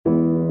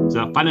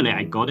So finally,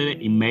 I got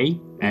it in May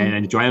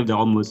and drive it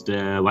almost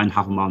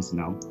 1.5 months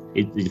now.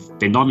 It's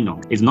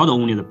phenomenal. It's not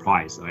only the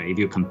price. If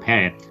you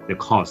compare the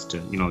cost,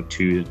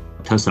 to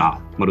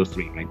Tesla Model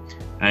 3, right?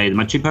 It's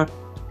much cheaper,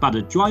 but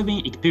the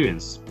driving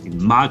experience is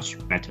much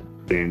better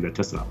than the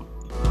Tesla one.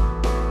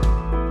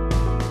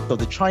 So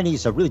the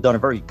Chinese have really done a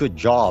very good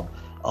job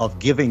of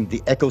giving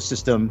the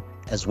ecosystem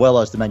as well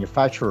as the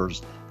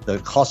manufacturers the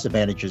cost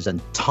advantages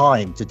and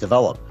time to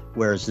develop.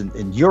 Whereas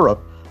in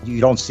Europe, you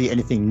don't see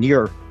anything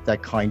near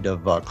that kind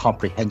of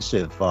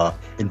comprehensive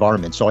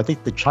environment. So I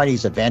think the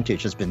Chinese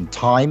advantage has been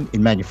time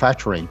in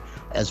manufacturing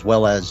as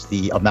well as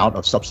the amount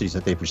of subsidies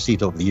that they've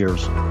received over the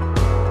years.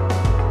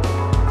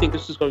 I think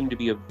this is going to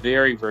be a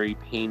very, very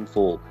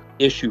painful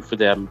issue for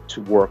them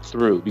to work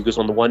through because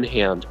on the one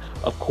hand,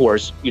 of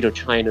course,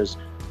 China's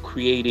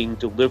creating,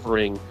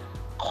 delivering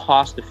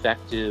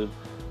cost-effective,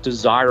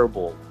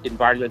 desirable,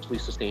 environmentally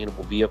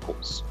sustainable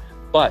vehicles.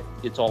 But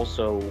it's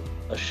also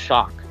a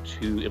shock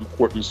to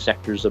important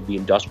sectors of the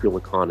industrial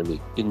economy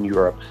in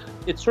Europe.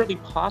 It's certainly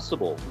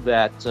possible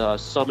that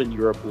some in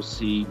Europe will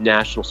see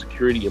national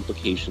security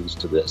implications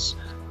to this.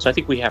 So I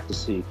think we have to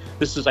see.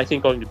 This is, I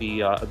think, going to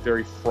be a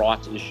very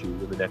fraught issue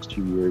in the next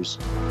few years.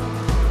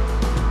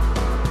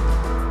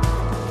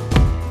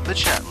 The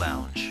Chat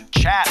Lounge.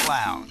 Chat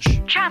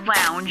Lounge. Chat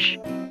Lounge.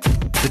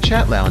 The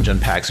Chat Lounge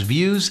unpacks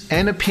views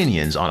and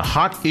opinions on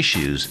hot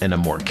issues in a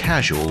more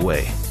casual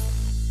way.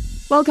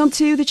 Welcome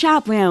to the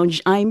Chat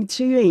Lounge. I'm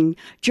Tuying.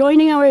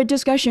 Joining our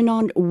discussion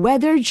on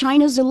whether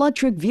China's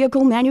electric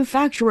vehicle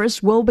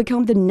manufacturers will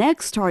become the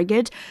next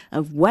target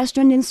of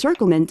Western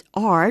encirclement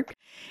are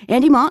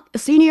Andy Mok, a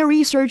senior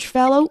research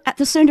fellow at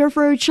the Center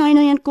for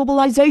China and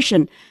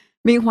Globalization,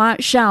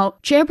 Minhua Shao,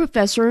 chair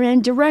professor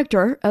and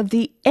director of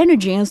the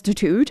Energy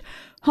Institute,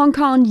 Hong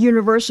Kong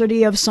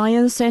University of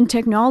Science and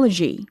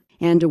Technology,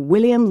 and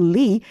William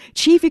Li,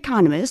 chief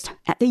economist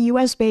at the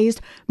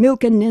U.S.-based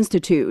Milken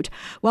Institute.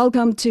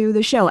 Welcome to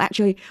the show.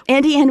 Actually,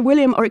 Andy and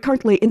William are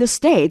currently in the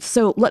States,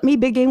 so let me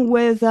begin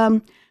with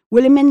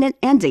William and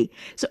Andy.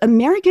 So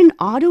American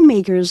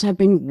automakers have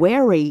been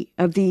wary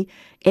of the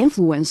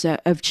influence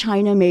of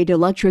China-made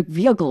electric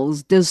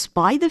vehicles,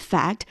 despite the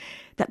fact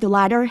that the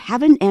latter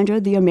haven't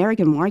entered the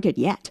American market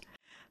yet.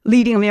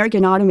 Leading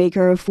American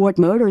automaker Ford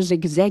Motors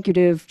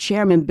executive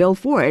chairman Bill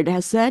Ford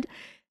has said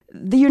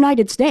the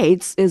United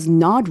States is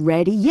not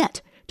ready yet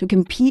to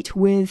compete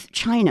with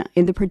China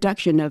in the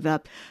production of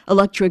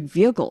electric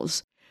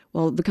vehicles.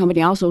 Well, the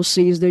company also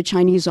sees the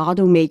Chinese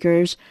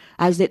automakers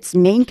as its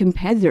main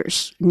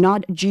competitors,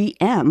 not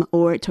GM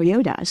or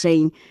Toyota,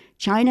 saying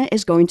China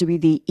is going to be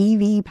the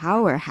EV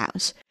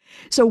powerhouse.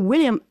 So,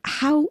 William,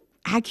 how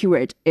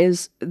accurate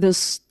is this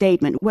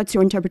statement? What's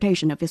your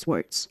interpretation of his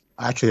words?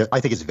 Actually, I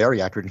think it's very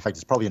accurate. In fact,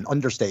 it's probably an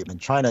understatement.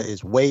 China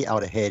is way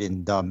out ahead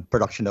in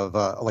production of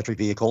electric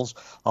vehicles.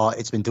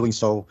 It's been doing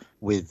so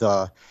with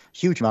a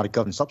huge amount of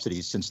government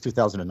subsidies since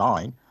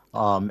 2009.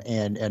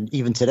 And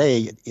even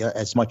today,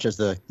 as much as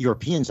the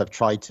Europeans have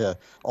tried to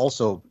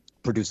also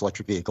produce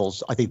electric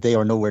vehicles, I think they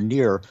are nowhere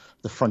near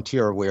the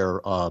frontier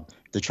where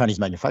the Chinese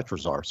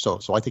manufacturers are.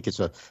 So I think it's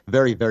a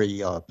very,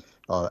 very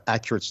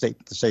accurate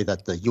statement to say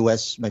that the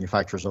U.S.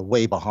 manufacturers are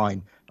way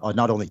behind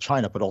not only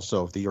China, but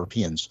also the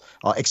Europeans,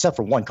 except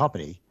for one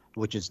company,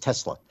 which is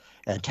Tesla.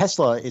 And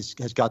Tesla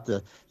has got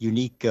the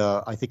unique,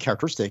 I think,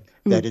 characteristic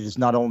that it is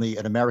not only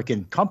an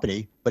American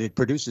company, but it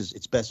produces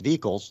its best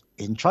vehicles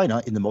in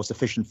China in the most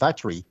efficient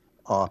factory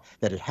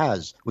that it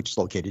has, which is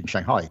located in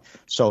Shanghai.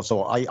 So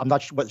I'm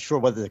not sure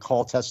whether to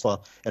call Tesla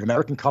an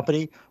American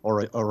company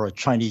or a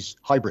Chinese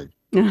hybrid.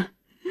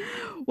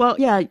 Well,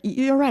 yeah,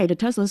 you're right.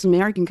 Tesla is an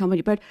American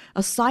company. But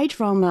aside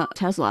from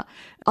Tesla,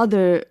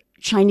 other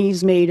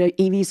Chinese-made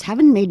EVs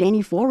haven't made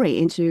any foray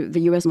into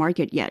the U.S.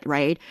 market yet,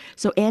 right?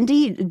 So,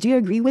 Andy, do you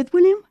agree with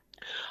William?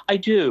 I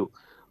do.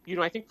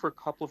 I think for a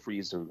couple of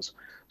reasons.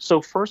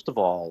 So, first of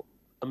all,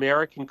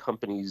 American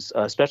companies,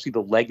 especially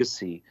the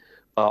legacy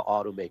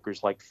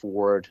automakers like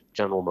Ford,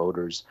 General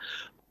Motors,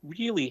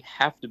 really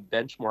have to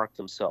benchmark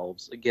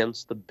themselves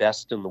against the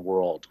best in the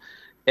world.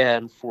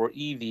 And for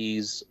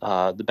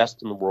EVs, the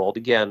best in the world,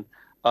 again,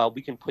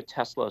 we can put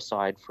Tesla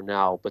aside for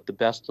now, but the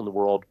best in the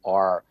world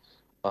are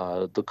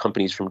the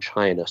companies from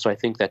China. So I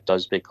think that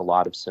does make a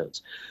lot of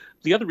sense.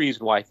 The other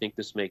reason why I think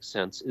this makes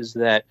sense is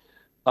that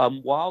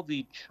while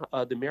the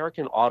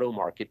American auto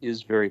market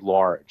is very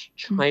large,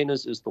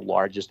 China's is the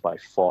largest by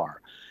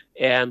far.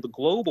 And the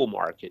global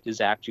market is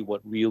actually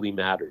what really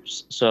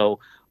matters. So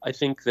I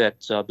think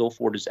that Bill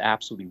Ford is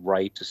absolutely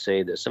right to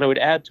say this. And I would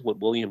add to what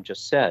William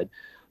just said,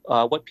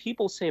 what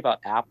people say about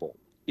Apple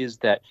is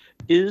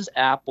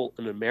Apple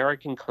an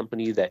American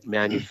company that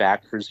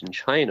manufactures in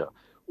China,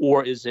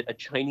 or is it a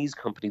Chinese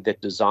company that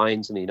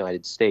designs in the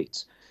United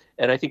States?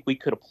 And I think we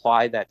could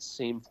apply that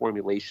same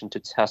formulation to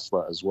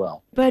Tesla as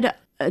well. But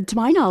to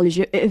my knowledge,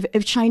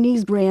 if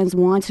Chinese brands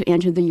want to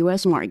enter the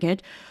U.S.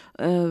 market,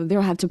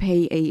 they'll have to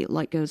pay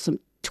some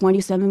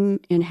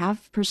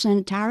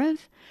 27.5%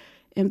 tariff.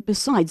 And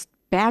besides,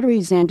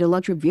 batteries and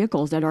electric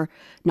vehicles that are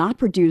not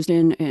produced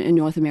in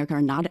North America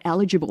are not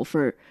eligible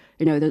for,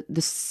 the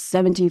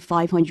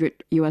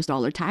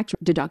 $7,500 tax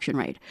deduction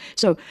rate.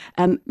 So,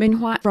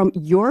 Minhua, from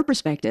your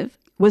perspective,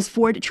 was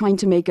Ford trying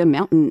to make a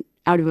mountain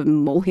out of a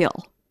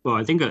molehill? Well,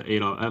 I think,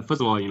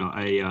 first of all,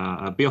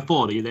 Bill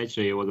Ford is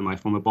actually was my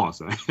former boss.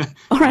 Right?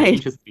 All right.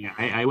 Interesting.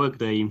 I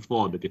worked in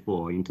Ford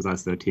before in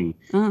 2013.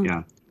 Oh.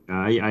 Yeah.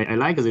 I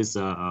like this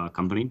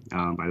company,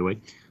 by the way.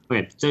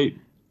 Okay, so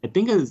I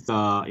think it's,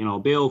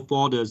 Bill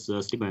Ford's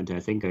statement, I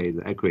think, is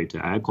accurate.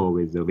 I echo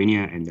with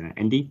Vinaya and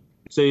Andy.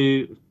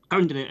 So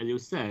currently, as you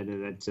said,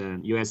 that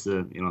U.S.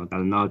 does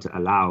not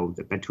allow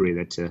the battery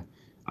that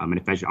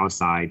manufactured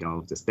outside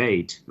of the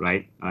state,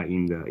 right?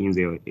 In their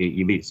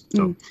EVs.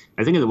 So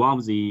I think it's one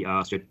of the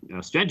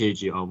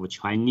strategy of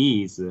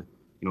Chinese,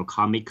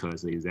 car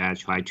makers is that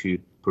try to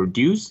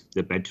produce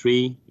the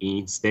battery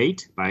in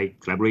state by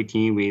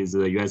collaborating with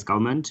the U.S.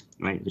 government,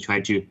 right? To try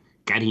to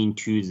get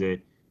into the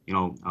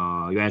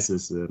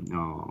U.S.'s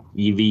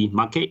EV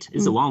market.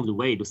 Is one of the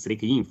way to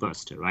sneak in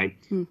first, right?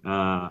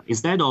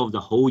 Instead of the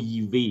whole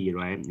EV,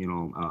 right?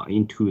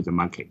 Into the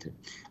market.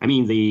 I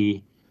mean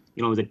the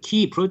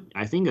key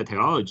I think the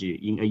technology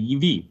in a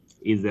EV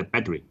is the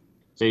battery.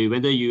 So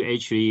whether you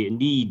actually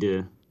need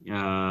the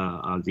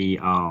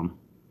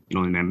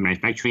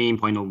manufacturing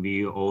point of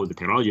view or the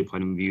technology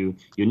point of view,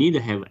 you need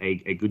to have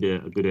a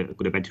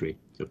good battery.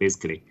 So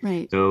basically,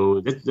 right.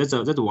 So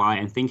that's why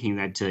I'm thinking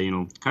that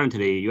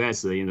currently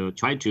U.S.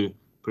 Try to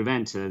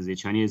prevent the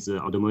Chinese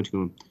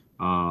automotive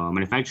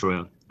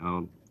manufacturer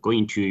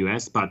going to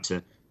U.S. But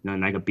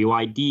like a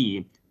BYD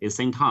at the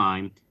same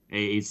time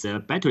it's a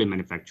battery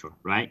manufacturer,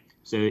 right?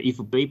 So if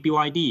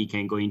BYD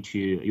can go into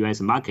U.S.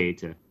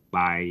 market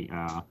by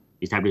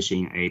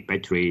establishing a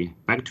battery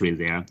factory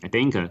there, I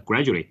think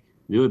gradually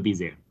they will be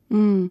there.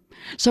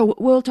 So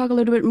we'll talk a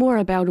little bit more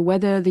about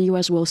whether the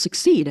U.S. will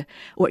succeed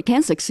or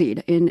can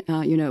succeed in,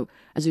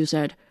 as you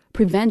said,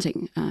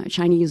 preventing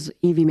Chinese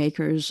EV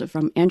makers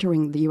from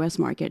entering the U.S.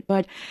 market.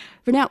 But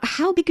for now,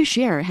 how big a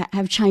share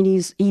have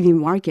Chinese EV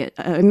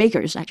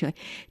makers actually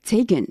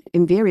taken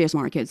in various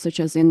markets, such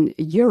as in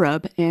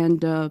Europe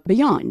and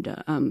beyond?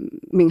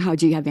 How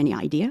do you have any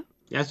idea?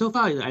 Yeah, so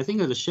far I think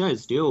the share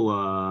is still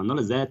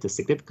not that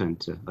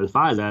significant. As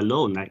far as I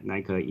know,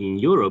 like in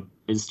Europe,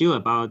 it's still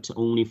about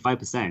only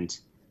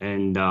 5%.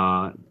 And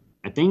I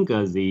think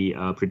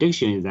the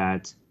prediction is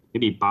that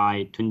maybe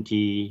by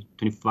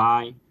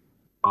 2025,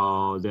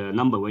 the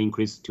number will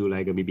increase to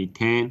like maybe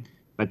 10.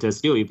 But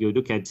still, if you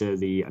look at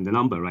the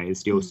number, right,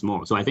 it's still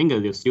small. So I think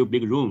there's still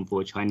big room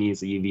for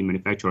Chinese EV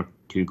manufacturer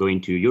to go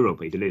into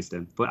Europe at least.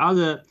 For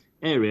other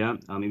area,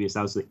 maybe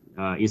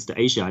Southeast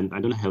Asia, I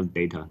don't have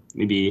data.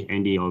 Maybe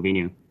Andy or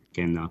Vinaya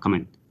can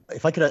comment.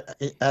 If I could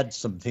add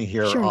something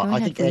here, sure, I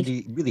ahead, think please.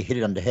 Andy really hit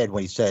it on the head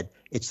when he said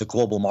it's the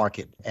global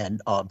market.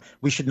 And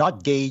we should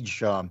not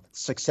gauge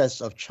success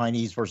of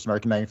Chinese versus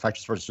American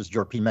manufacturers versus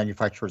European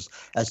manufacturers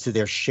as to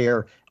their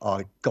share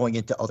going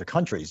into other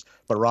countries,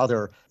 but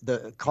rather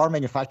the car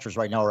manufacturers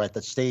right now are at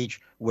that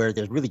stage where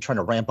they're really trying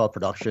to ramp up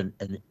production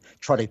and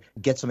try to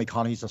get some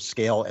economies of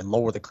scale and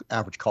lower the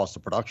average cost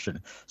of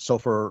production. So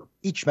for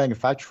each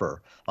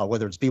manufacturer,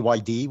 whether it's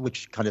BYD,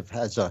 which kind of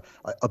has a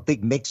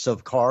big mix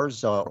of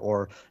cars,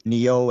 or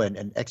NIO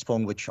and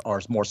Xpeng, which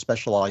are more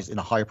specialized in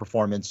a higher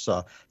performance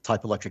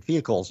type electric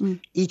vehicles,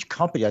 each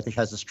company, I think,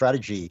 has a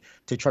strategy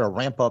to try to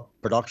ramp up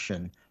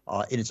production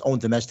in its own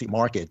domestic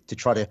market to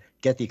try to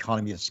get the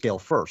economy of scale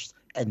first.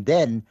 And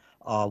then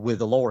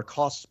with a lower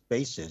cost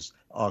basis,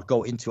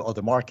 go into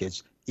other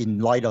markets in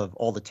light of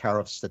all the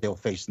tariffs that they'll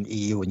face in the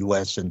EU and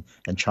US and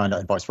China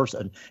and vice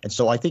versa. And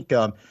so I think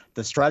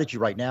the strategy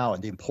right now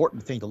and the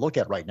important thing to look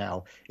at right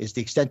now is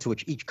the extent to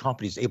which each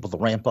company is able to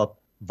ramp up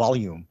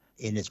volume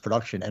in its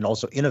production and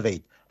also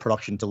innovate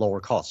production to lower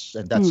costs.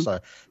 And that's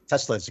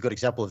Tesla is a good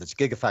example of its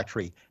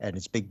gigafactory and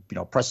its big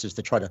presses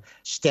to try to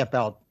stamp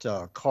out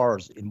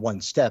cars in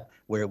one step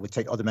where it would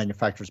take other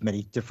manufacturers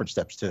many different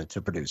steps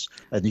to produce.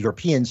 And the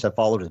Europeans have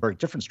followed a very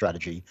different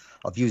strategy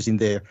of using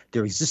their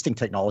existing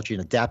technology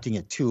and adapting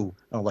it to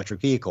an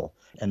electric vehicle.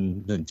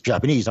 And the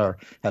Japanese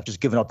have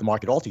just given up the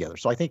market altogether.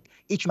 So I think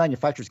each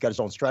manufacturer's got its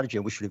own strategy,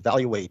 and we should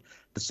evaluate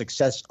the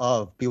success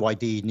of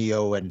BYD,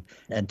 NIO,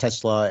 and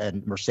Tesla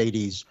and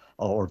Mercedes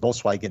or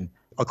Volkswagen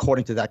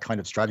according to that kind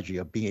of strategy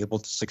of being able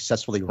to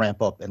successfully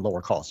ramp up and lower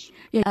costs.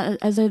 Yeah,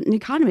 as an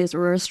economist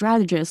or a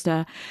strategist,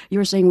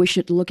 you're saying we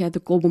should look at the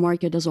global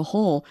market as a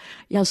whole.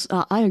 Yes,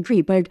 I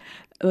agree, but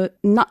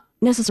not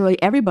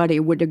necessarily everybody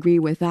would agree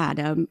with that,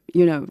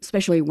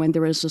 especially when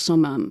there is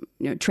some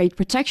trade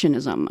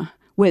protectionism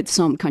with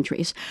some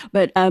countries.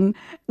 But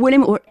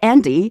William or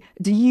Andy,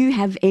 do you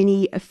have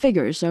any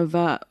figures of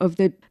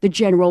the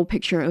general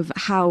picture of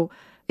how,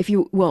 if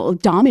you will,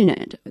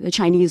 dominant the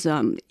Chinese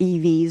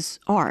EVs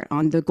are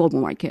on the global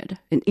market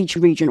in each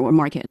region or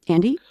market?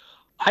 Andy?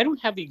 I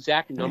don't have the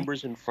exact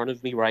numbers in front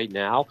of me right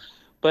now,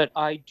 but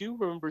I do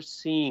remember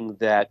seeing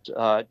that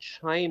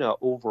China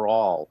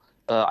overall,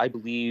 I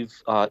believe,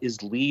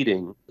 is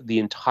leading the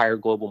entire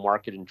global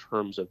market in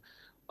terms of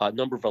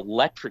number of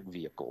electric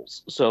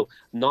vehicles. So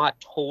not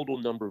total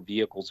number of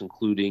vehicles,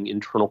 including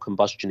internal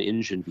combustion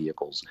engine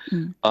vehicles.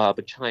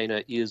 But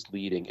China is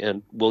leading.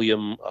 And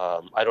William,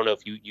 I don't know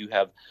if you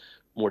have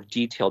more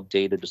detailed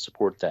data to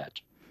support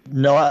that.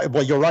 No,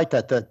 well, you're right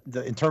that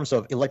in terms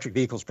of electric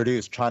vehicles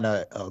produced,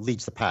 China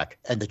leads the pack.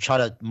 And the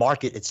China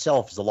market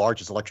itself is the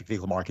largest electric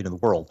vehicle market in the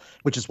world,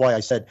 which is why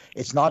I said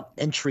it's not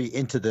entry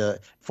into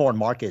the foreign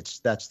markets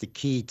that's the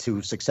key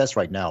to success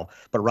right now,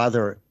 but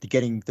rather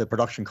getting the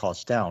production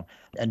costs down.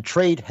 And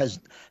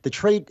the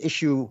trade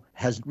issue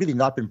has really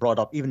not been brought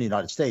up, even in the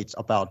United States,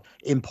 about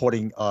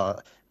importing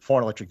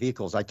foreign electric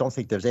vehicles. I don't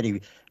think there's any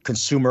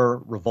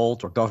consumer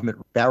revolt or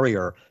government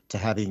barrier to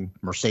having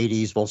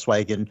Mercedes,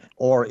 Volkswagen,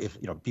 or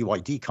if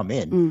BYD come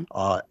in,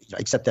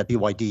 except that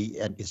BYD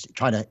and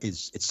China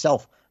is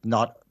itself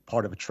not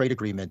part of a trade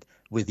agreement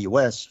with the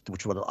U.S.,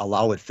 which would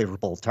allow it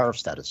favorable tariff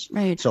status.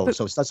 Right. So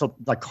it's not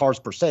like cars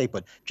per se,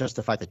 but just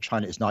the fact that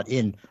China is not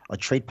in a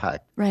trade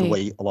pact the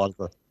way a lot of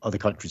the other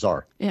countries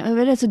are. Yeah,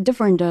 but it's a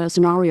different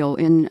scenario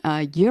in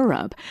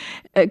Europe.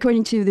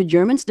 According to the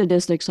German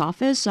Statistics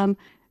Office,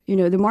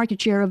 the market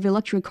share of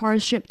electric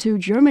cars shipped to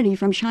Germany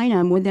from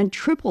China more than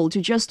tripled to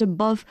just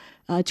above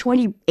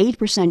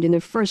 28% in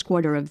the first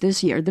quarter of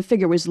this year. The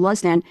figure was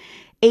less than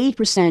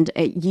 8%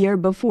 a year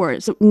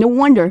before. So no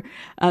wonder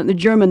the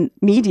German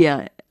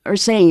media are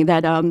saying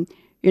that,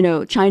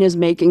 China's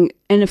making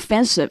an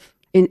offensive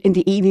in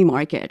the EV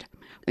market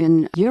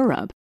in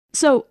Europe.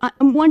 So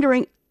I'm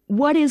wondering,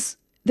 what is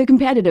the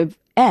competitive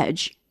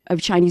edge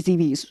of Chinese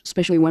EVs,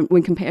 especially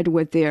when compared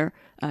with their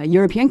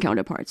European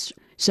counterparts?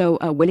 So,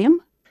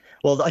 William?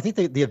 Well, I think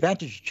the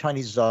advantage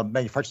Chinese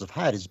manufacturers have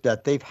had is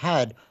that they've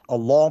had a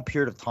long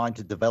period of time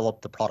to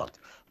develop the product.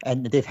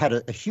 And they've had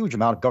a huge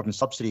amount of government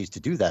subsidies to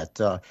do that.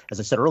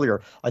 As I said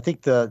earlier, I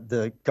think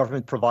the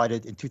government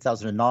provided in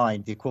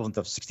 2009 the equivalent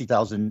of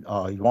 60,000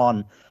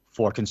 yuan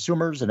for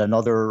consumers and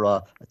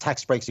another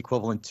tax breaks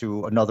equivalent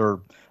to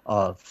another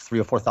 $3,000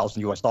 or $4,000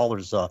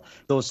 US.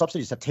 Those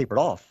subsidies have tapered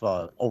off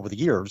over the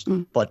years,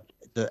 but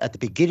at the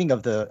beginning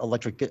of the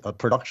electric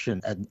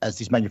production, and as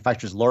these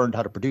manufacturers learned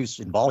how to produce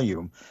in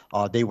volume,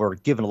 they were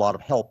given a lot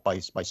of help by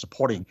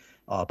supporting,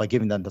 by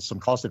giving them some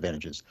cost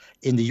advantages.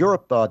 In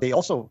Europe, they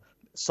also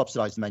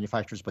subsidized the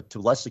manufacturers, but to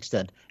less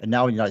extent. And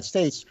now in the United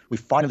States, we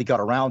finally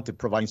got around to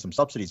providing some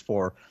subsidies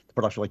for the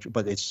production of electric,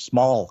 but it's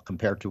small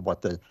compared to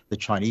what the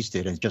Chinese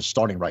did, and it's just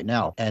starting right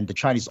now. And the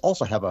Chinese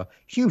also have a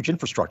huge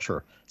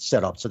infrastructure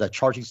set up so that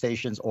charging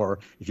stations, or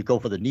if you go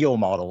for the Neo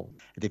model,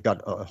 they've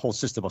got a whole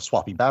system of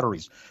swapping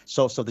batteries.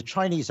 So the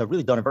Chinese have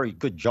really done a very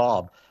good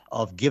job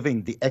of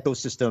giving the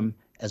ecosystem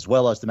as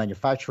well as the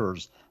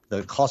manufacturers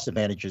the cost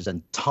advantages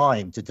and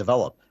time to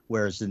develop,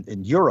 whereas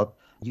in Europe,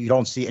 you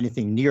don't see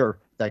anything near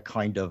that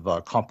kind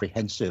of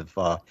comprehensive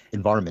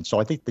environment. So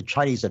I think the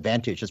Chinese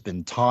advantage has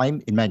been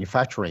time in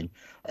manufacturing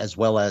as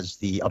well as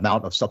the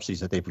amount of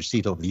subsidies that they've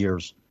received over the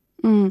years.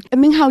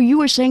 How you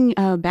were saying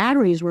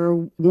batteries were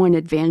one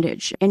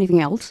advantage. Anything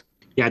else?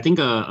 Yeah, I think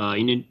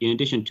in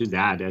addition to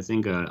that, I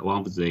think one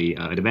of the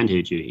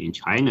advantage in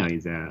China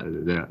is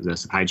the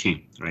supply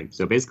chain, right?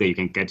 So basically, you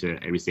can get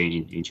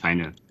everything in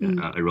China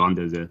around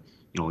the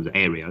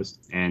areas,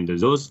 and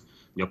those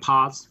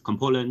parts,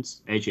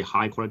 components, actually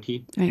high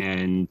quality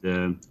and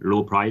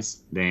low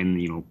price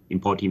than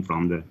importing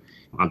from the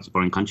other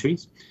foreign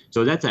countries.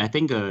 So that's, I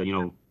think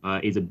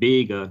is a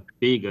big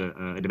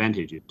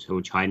advantage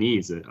to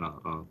Chinese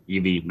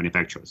EV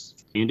manufacturers.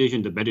 In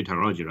addition to battery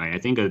technology, right? I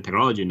think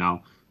technology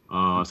now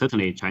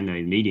certainly China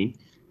is leading,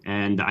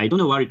 and I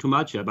don't worry too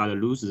much about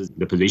losing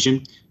the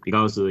position,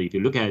 because if you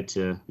look at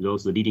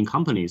those leading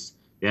companies,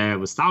 they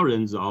have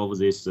thousands of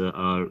these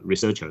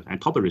researchers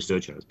and top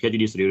researchers,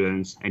 PhD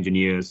students,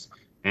 engineers,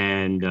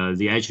 and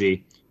they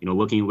actually,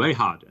 working very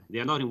hard. They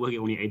are not working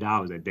only 8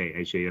 hours a day.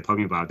 Actually, you're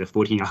talking about the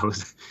 14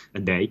 hours a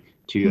day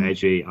to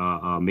actually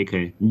make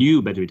a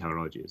new battery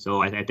technology.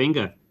 So I think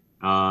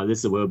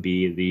this will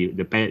be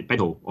the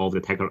battle of the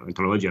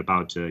technology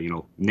about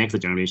next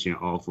generation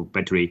of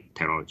battery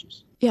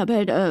technologies. Yeah,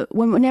 but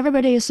when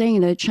everybody is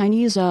saying that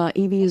Chinese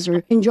EVs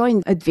are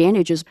enjoying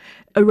advantages,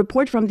 a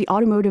report from the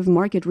automotive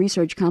market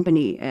research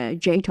company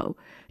JATO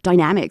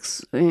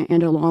Dynamics,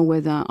 and along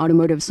with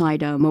automotive site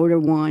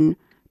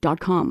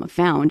Motor1.com,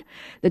 found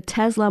the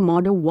Tesla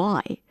Model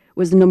Y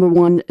was the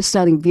 #1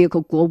 selling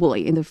vehicle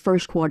globally in the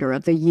first quarter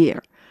of the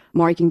year,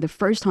 marking the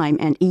first time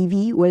an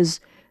EV was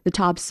the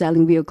top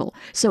selling vehicle.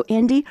 So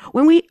Andy,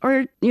 when we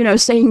are,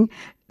 saying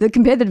the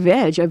competitive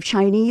edge of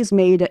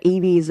Chinese-made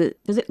EVs,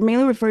 does it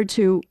mainly refer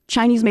to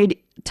Chinese-made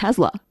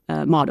Tesla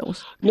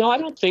models? No, I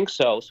don't think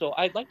so. So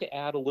I'd like to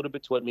add a little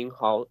bit to what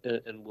Minhua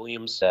and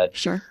William said.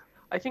 Sure.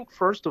 I think,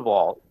 first of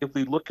all, if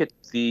we look at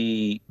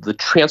the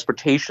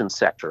transportation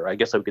sector, I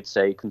guess I could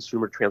say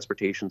consumer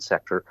transportation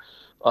sector,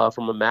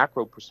 from a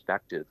macro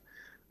perspective,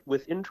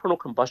 with internal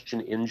combustion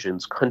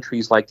engines,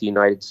 countries like the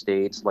United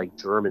States, like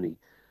Germany,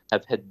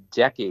 have had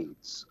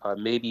decades,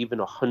 maybe even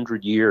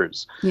 100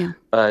 years,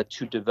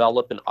 to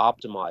develop and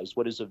optimize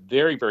what is a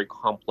very, very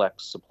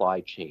complex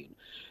supply chain.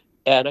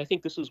 And I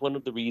think this is one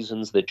of the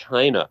reasons that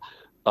China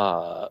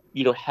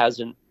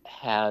hasn't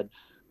had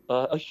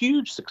a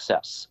huge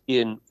success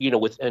in,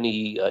 with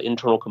any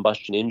internal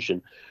combustion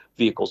engine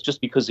vehicles,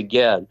 just because,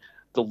 again,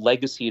 the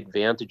legacy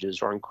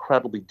advantages are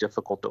incredibly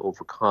difficult to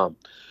overcome.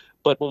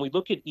 But when we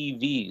look at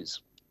EVs,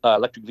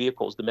 electric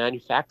vehicles, the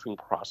manufacturing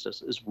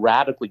process is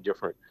radically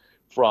different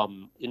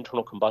from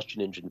internal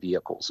combustion engine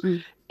vehicles.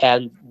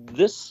 And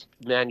this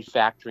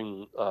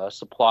manufacturing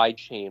supply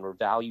chain or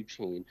value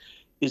chain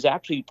is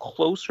actually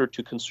closer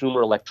to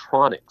consumer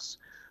electronics,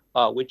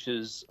 which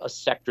is a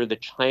sector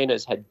that China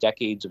has had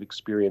decades of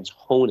experience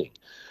honing.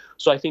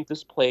 So I think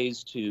this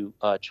plays to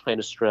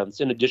China's strengths,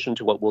 in addition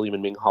to what William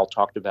and Minhua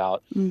talked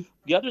about.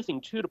 The other thing,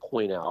 too, to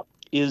point out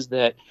is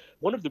that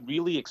one of the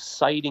really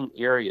exciting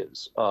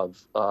areas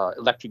of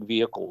electric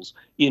vehicles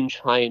in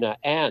China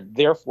and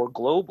therefore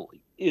globally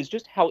is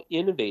just how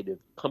innovative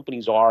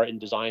companies are in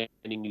designing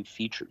new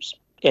features.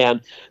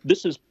 And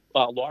this is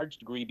a large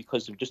degree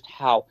because of just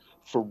how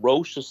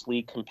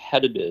ferociously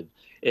competitive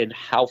and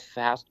how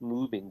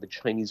fast-moving the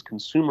Chinese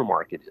consumer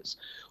market is.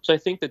 So I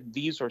think that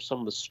these are some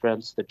of the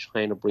strengths that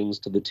China brings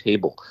to the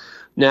table.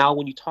 Now,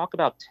 when you talk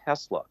about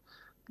Tesla,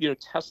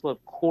 Tesla,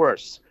 of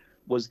course,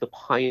 was the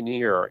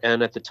pioneer.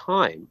 And at the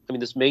time,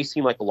 this may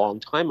seem like a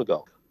long time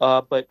ago,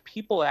 but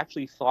people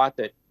actually thought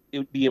that it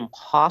would be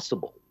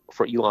impossible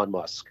for Elon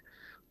Musk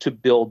to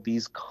build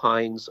these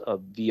kinds of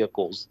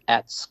vehicles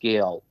at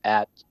scale,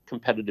 at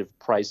competitive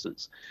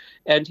prices.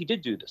 And he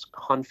did do this,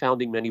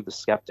 confounding many of the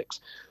skeptics.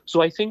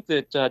 So I think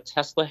that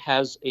Tesla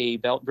has a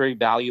very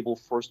valuable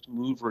first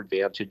mover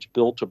advantage,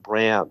 built a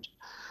brand.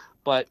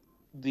 But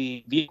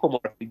the vehicle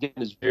market, again,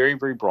 is very,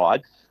 very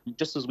broad.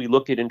 Just as we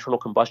look at internal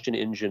combustion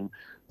engine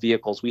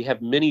vehicles, we have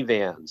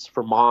minivans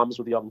for moms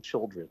with young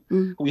children.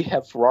 We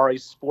have Ferrari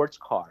sports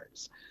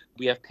cars.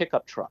 We have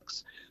pickup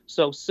trucks.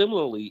 So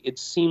similarly, it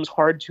seems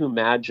hard to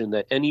imagine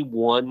that any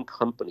one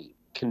company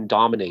can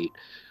dominate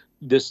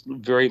this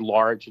very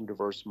large and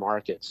diverse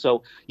market.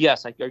 So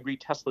yes, I agree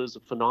Tesla is a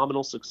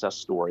phenomenal success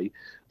story,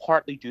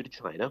 partly due to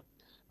China,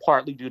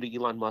 partly due to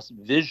Elon Musk's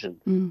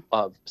vision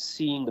of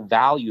seeing the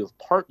value of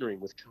partnering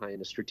with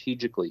China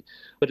strategically.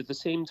 But at the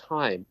same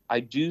time, I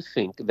do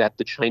think that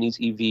the Chinese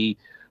EV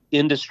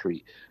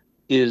industry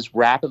is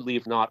rapidly,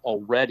 if not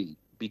already,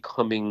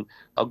 becoming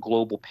a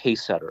global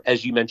pace setter,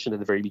 as you mentioned in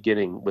the very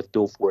beginning with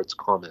Bill Ford's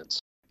comments.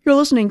 You're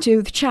listening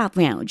to The Chat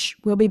Lounge.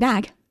 We'll be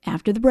back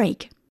after the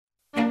break.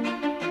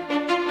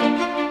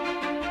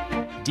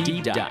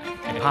 Deep Dive,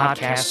 a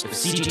podcast of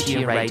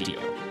CGTN Radio.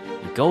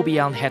 We go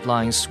beyond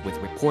headlines with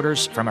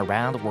reporters from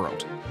around the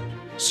world.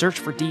 Search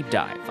for Deep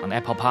Dive on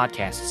Apple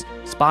Podcasts,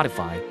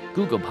 Spotify,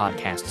 Google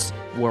Podcasts,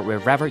 or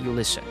wherever you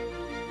listen.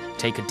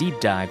 Take a deep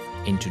dive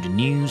into the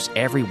news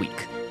every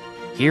week.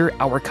 Hear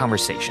our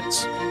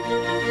conversations.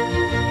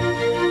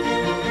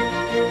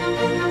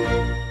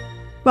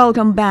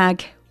 Welcome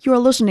back. You're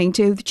listening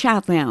to The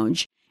Chat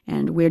Lounge,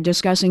 and we're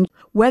discussing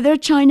whether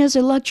China's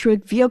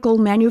electric vehicle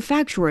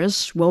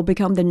manufacturers will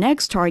become the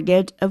next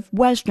target of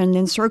Western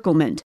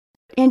encirclement.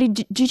 Andy,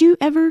 did you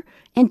ever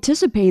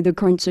anticipate the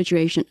current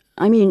situation?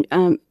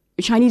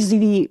 Chinese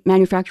EV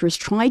manufacturers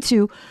tried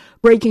to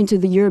break into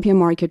the European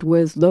market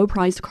with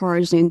low-priced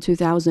cars in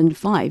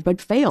 2005, but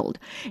failed.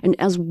 And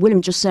as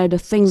William just said,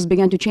 things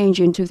began to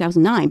change in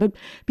 2009. But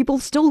people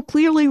still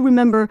clearly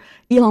remember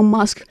Elon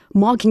Musk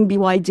mocking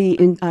BYD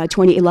in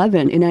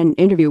 2011 in an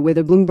interview with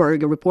a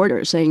Bloomberg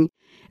reporter, saying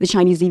the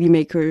Chinese EV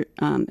maker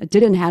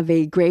didn't have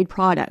a great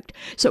product.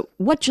 So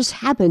what just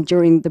happened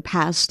during the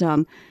past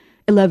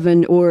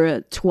 11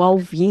 or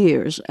 12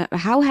 years?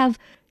 How have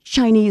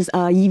Chinese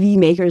EV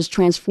makers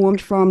transformed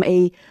from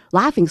a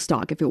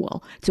laughingstock, if you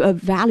will, to a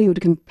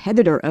valued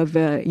competitor of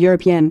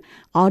European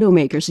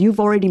automakers? You've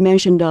already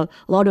mentioned a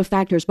lot of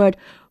factors, but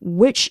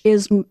which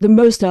is the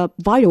most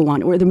vital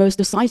one or the most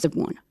decisive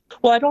one?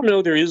 Well, I don't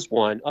know there is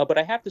one, but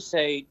I have to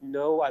say,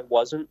 no, I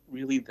wasn't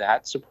really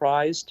that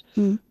surprised.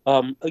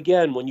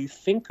 Again, when you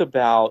think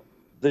about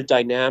the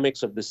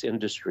dynamics of this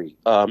industry,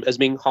 as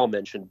Minhua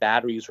mentioned,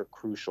 batteries are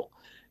crucial.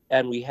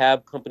 And we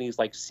have companies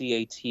like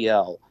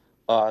CATL,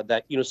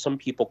 that some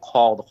people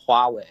call the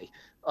Huawei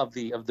of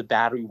the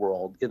battery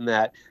world, in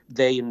that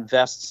they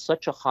invest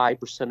such a high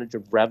percentage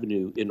of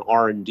revenue in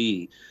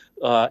R&D,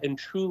 and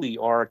truly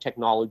are a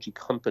technology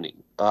company,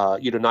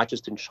 not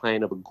just in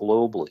China but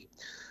globally,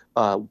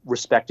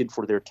 respected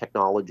for their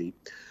technology.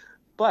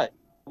 But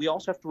we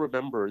also have to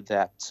remember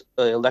that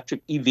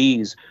electric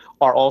EVs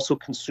are also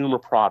consumer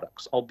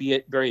products,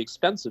 albeit very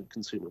expensive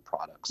consumer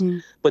products.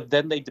 But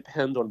then they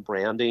depend on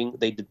branding,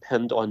 they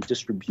depend on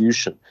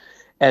distribution.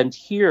 And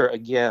here,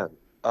 again,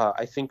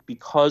 I think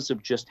because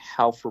of just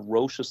how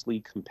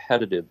ferociously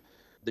competitive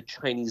the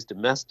Chinese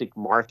domestic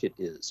market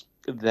is,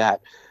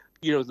 that,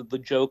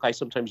 the joke I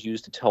sometimes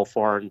use to tell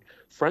foreign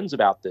friends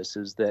about this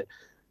is that,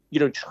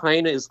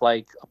 China is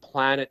like a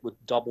planet with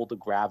double the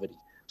gravity.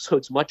 So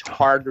it's much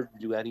harder to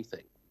do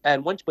anything.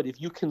 But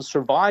if you can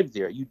survive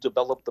there, you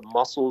develop the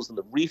muscles and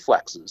the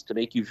reflexes to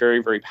make you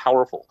very, very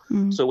powerful.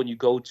 So when you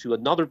go to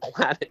another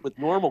planet with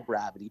normal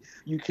gravity,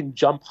 you can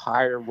jump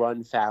higher,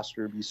 run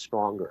faster, be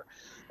stronger.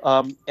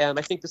 And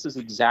I think this is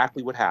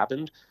exactly what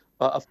happened.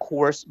 Of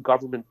course,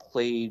 government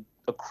played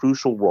a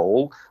crucial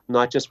role,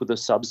 not just with the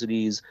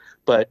subsidies,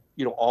 but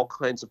all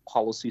kinds of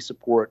policy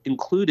support,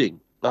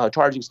 including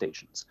charging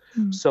stations.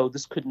 So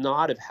this could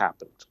not have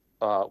happened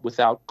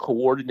without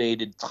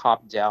coordinated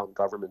top-down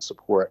government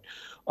support.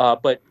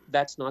 But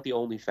that's not the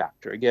only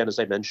factor. Again, as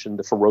I mentioned,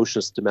 the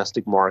ferocious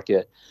domestic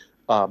market.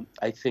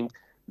 I think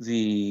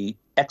the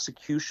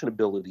execution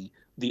ability,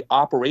 the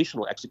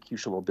operational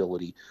executional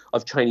ability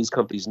of Chinese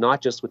companies,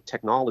 not just with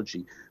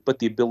technology, but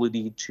the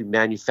ability to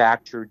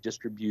manufacture,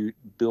 distribute,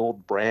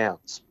 build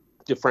brands,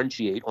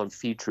 differentiate on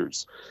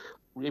features.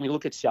 I mean,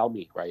 look at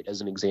Xiaomi, right,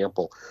 as an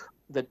example,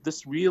 that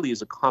this really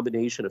is a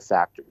combination of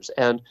factors.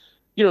 And,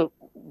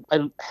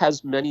 and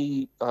has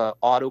many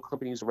auto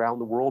companies around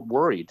the world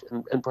worried,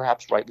 and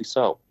perhaps rightly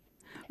so.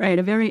 Right,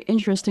 a very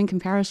interesting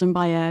comparison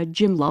by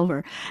Jim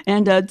Lover.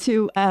 And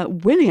to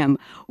William,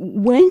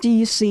 when do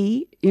you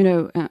see,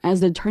 as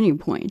the turning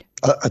point?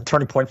 A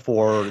turning point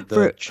for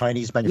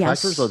Chinese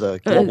manufacturers, or the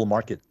global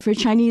market? For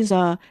Chinese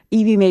EV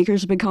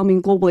makers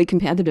becoming globally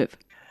competitive.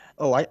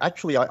 Oh,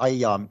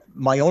 I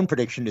my own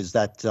prediction is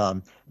that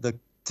the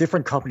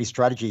different company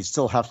strategies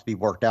still have to be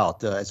worked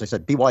out. As I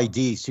said,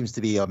 BYD seems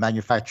to be a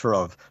manufacturer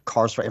of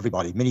cars for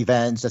everybody,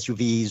 minivans,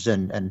 SUVs,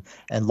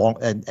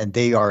 and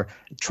they are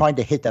trying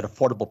to hit that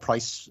affordable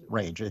price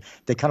range.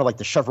 They're kind of like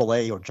the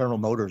Chevrolet or General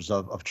Motors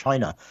of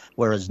China,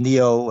 whereas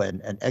NIO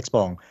and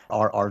XPeng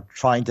are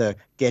trying to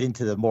get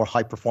into the more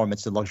high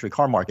performance and luxury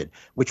car market,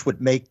 which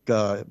would make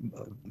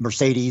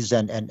Mercedes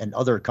and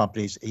other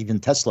companies, even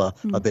Tesla,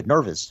 a bit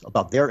nervous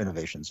about their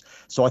innovations.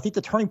 So I think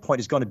the turning point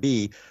is going to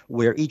be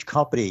where each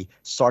company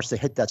starts to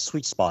hit that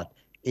sweet spot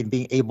in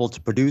being able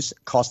to produce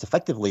cost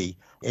effectively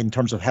in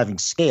terms of having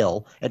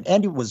scale. And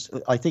Andy was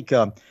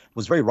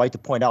very right to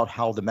point out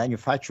how the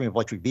manufacturing of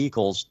electric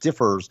vehicles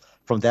differs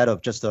from that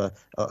of just a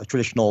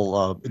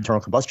traditional internal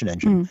combustion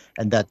engine,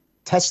 and that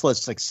Tesla's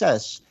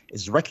success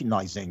is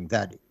recognizing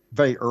that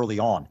very early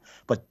on.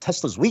 But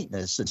Tesla's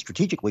weakness and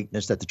strategic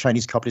weakness that the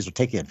Chinese companies are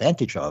taking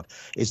advantage of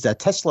is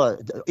that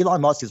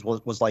Elon Musk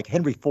was like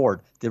Henry Ford,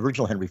 the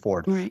original Henry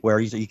Ford, where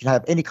you can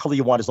have any color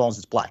you want as long as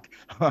it's black,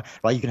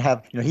 right? You can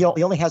have, he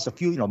only has a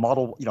few,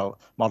 Model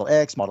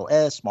X, Model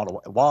S,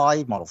 Model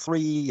Y, Model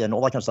 3, and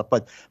all that kind of stuff.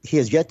 But he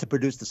has yet to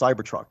produce the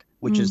Cybertruck,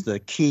 which is the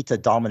key to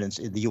dominance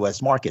in the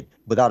U.S. market.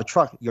 Without a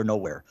truck, you're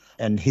nowhere.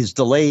 And his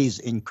delays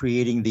in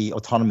creating the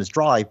autonomous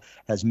drive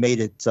has made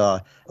it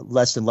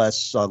less and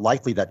less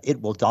likely that it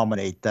will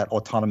dominate that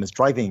autonomous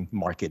driving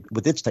market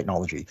with its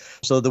technology.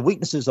 So the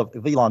weaknesses of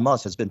Elon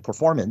Musk has been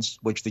performance,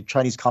 which the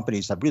Chinese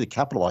companies have really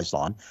capitalized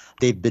on.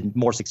 They've been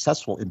more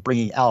successful in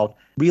bringing out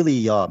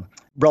really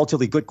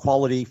relatively good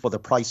quality for the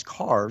price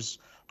cars,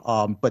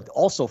 but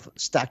also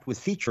stacked with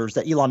features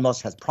that Elon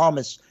Musk has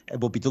promised and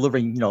will be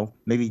delivering,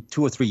 maybe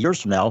 2 or 3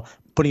 years from now,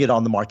 putting it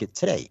on the market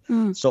today.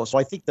 So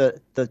I think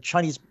the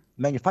Chinese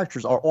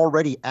manufacturers are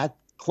already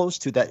close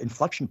to that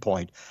inflection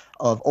point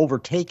of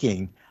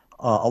overtaking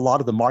a lot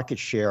of the market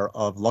share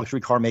of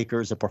luxury car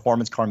makers and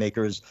performance car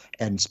makers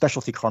and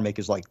specialty car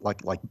makers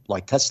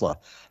like Tesla.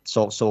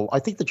 So I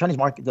think the Chinese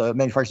market, the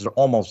manufacturers are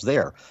almost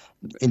there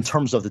in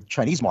terms of the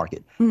Chinese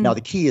market. Now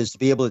the key is to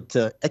be able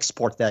to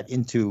export that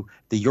into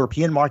the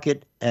European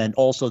market and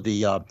also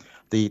the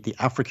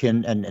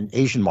African and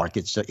Asian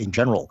markets in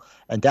general.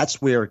 And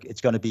that's where it's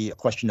going to be a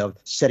question of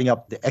setting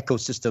up the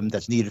ecosystem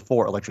that's needed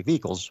for electric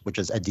vehicles, which,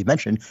 as Andy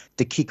mentioned,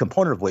 the key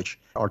component of which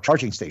are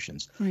charging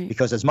stations.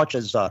 Because as much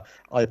as I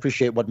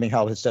appreciate what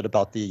Minhua has said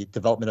about the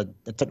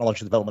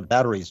technological development of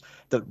batteries,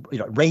 the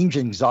range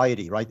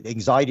anxiety, right? The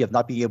anxiety of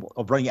not being able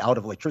of running out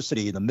of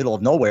electricity in the middle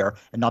of nowhere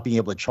and not being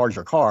able to charge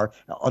your car,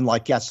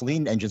 unlike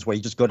gasoline engines where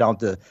you just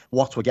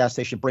walk to a gas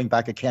station, bring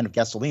back a can of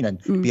gasoline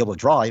and be able to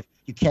drive.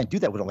 You can't do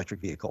that with an electric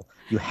vehicle.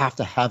 You have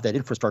to have that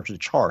infrastructure to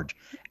charge.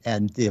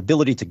 And the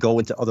ability to go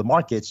into other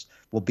markets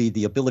will be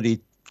the ability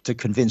to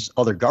convince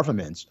other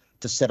governments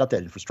to set up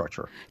that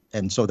infrastructure.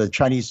 And so the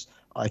Chinese,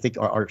 I think,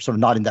 are sort of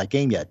not in that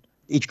game yet.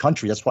 Each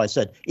country, that's why I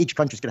said each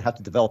country is going to have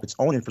to develop its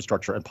own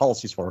infrastructure and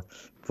policies for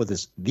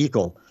this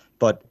vehicle.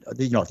 But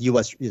the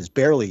U.S. is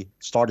barely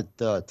started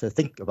to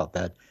think about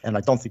that. And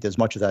I don't think there's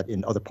much of that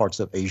in other parts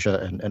of Asia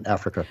and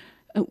Africa.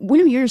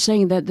 William, you're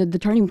saying that the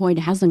turning point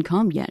hasn't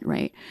come yet,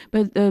 right?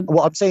 But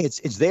well, I'm saying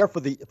it's there for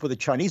the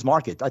Chinese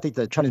market. I think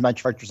the Chinese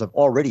manufacturers have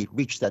already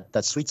reached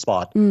that sweet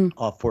spot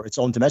for its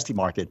own domestic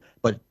market.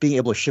 But being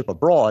able to ship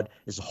abroad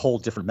is a whole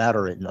different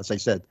matter. And as I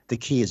said, the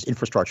key is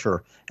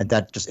infrastructure, and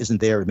that just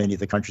isn't there in many of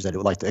the countries that it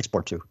would like to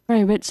export to.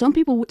 Right, but some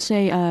people would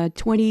say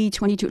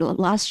 2022,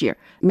 last year,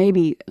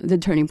 maybe the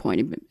turning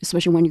point,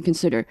 especially when you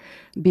consider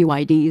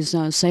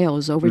BYD's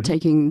sales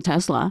overtaking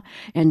Tesla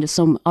and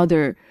some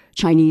other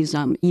Chinese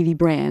EV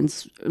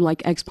brands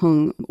like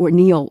XPeng or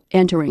NIO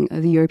entering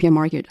the European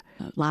market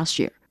last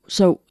year.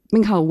 So,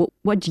 Minhua,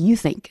 what do you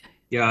think?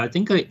 Yeah, I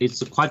think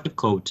it's quite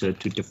difficult to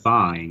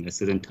define a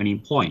certain turning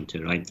point,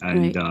 right?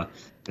 And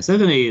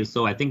certainly,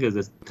 so I think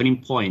the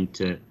turning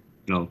point,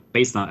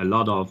 based on a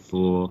lot of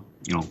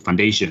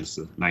foundations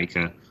like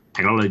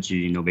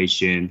technology,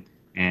 innovation,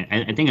 And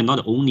I think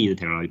not only the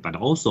technology, but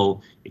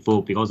also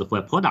because for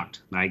a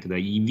product like the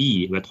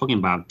EV, we're talking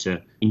about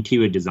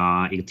interior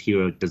design,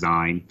 exterior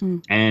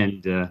design,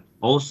 and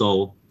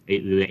also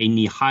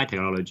any high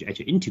technology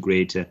actually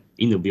integrate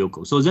in the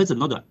vehicle. So that's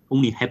not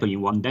only happen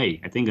in one day.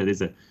 I think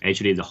this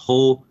actually the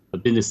whole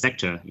business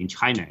sector in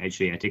China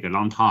actually take a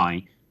long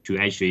time to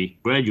actually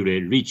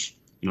gradually reach,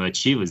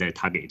 achieve that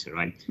target,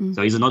 right?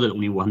 So it's not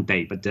only one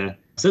day, but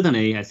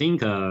certainly I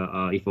think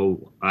if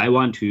I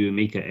want to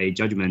make a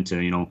judgment,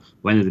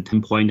 whether the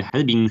turning point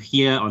has been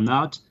here or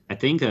not, I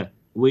think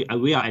we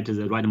are at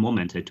the right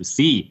moment to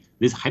see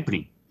this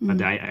happening.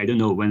 But I don't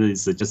know whether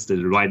it's just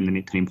the right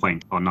turning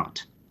point or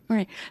not. All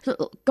right.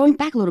 So going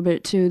back a little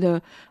bit to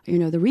the,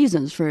 the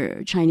reasons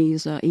for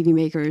Chinese EV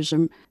makers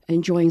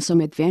enjoying some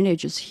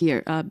advantages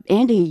here.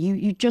 Andy,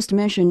 you just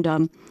mentioned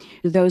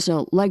those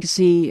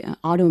legacy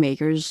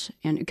automakers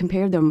and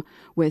compared them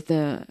with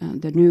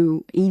the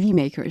new EV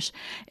makers.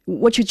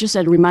 What you just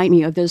said remind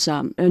me of this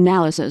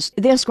analysis.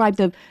 They ascribe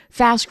the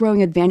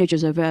fast-growing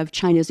advantages of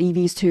China's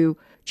EVs to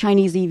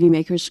Chinese EV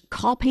makers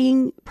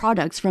copying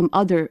products from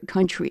other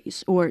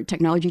countries or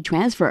technology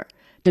transfer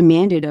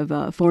demanded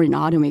of foreign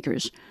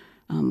automakers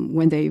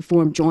when they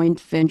form joint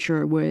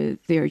venture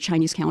with their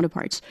Chinese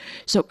counterparts.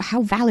 So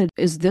how valid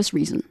is this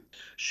reason?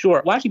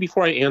 Sure. Well, actually,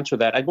 before I answer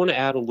that, I want to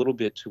add a little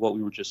bit to what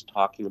we were just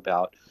talking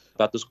about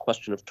this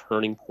question of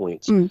turning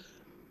points.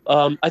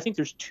 I think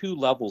there's two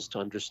levels to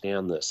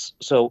understand this.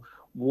 So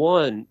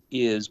one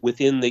is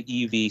within the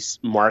EV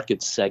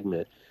market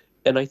segment.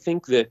 And I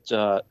think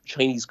that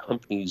Chinese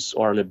companies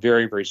are in a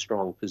very, very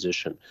strong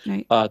position.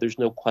 Right. There's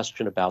no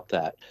question about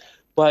that.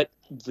 But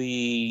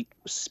the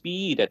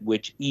speed at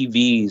which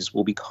EVs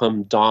will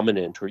become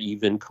dominant or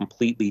even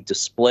completely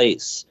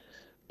displace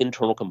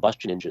internal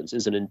combustion engines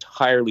is an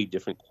entirely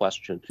different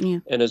question. Yeah.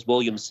 And as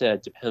William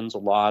said, depends a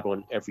lot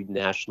on every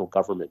national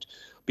government,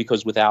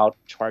 because without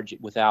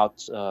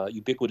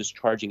ubiquitous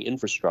charging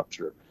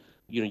infrastructure,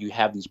 you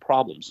have these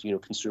problems,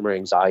 consumer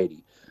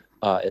anxiety,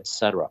 et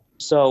cetera.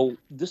 So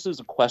this is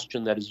a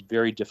question that is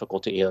very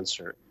difficult to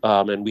answer,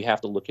 and we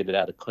have to look at it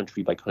at a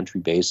country by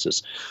country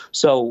basis.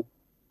 So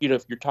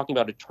if you're talking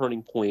about a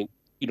turning point,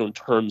 in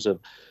terms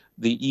of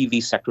the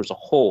EV sector as a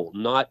whole,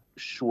 not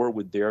sure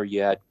we're there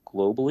yet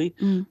globally,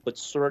 but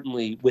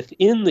certainly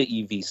within the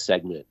EV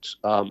segment,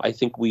 I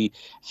think we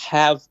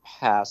have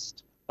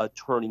passed a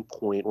turning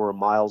point or a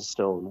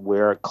milestone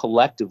where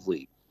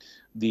collectively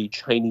the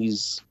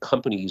Chinese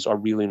companies are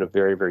really in a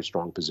very, very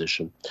strong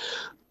position.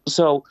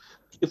 So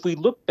if we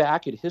look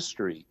back at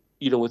history,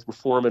 with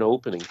reform and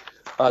opening,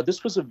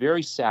 this was a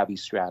very savvy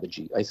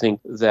strategy, I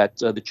think, that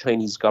the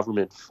Chinese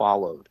government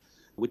followed,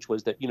 which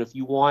was that, if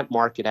you want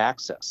market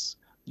access,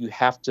 you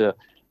have to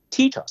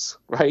teach us,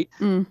 right?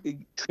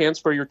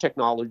 Transfer your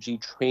technology,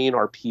 train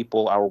our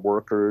people, our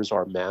workers,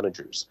 our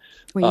managers.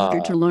 We're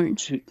eager to learn.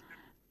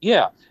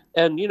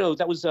 And,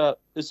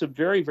 it's a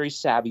very, very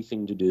savvy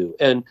thing to do.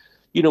 And,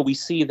 we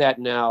see that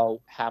now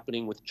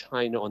happening with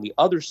China on the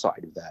other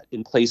side of that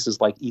in places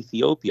like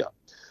Ethiopia.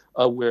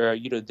 Where,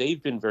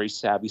 they've been very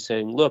savvy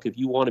saying, look, if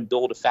you want to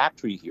build a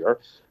factory here,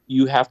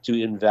 you have to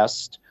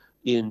invest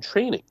in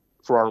training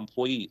for our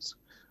employees.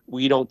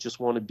 We don't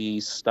just want to be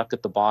stuck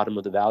at the bottom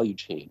of the value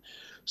chain.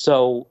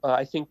 So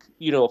I think,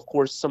 of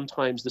course,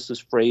 sometimes this is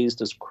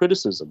phrased as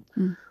criticism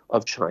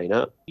of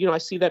China. I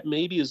see that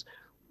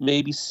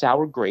maybe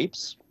sour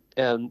grapes.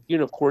 And,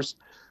 of course,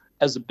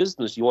 as a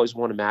business, you always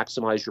want to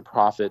maximize your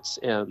profits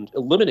and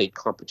eliminate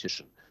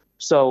competition.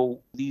 So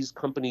these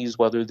companies,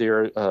 whether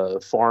they're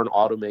foreign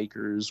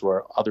automakers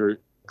or other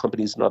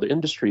companies in other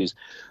industries,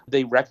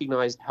 they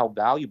recognized how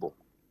valuable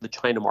the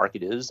China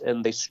market is,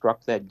 and they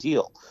struck that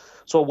deal.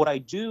 So what I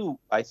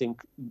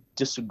think,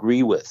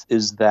 disagree with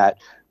is that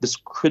this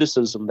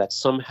criticism that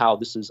somehow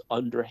this is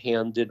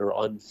underhanded or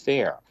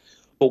unfair.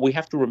 What we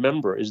have to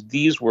remember is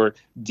these were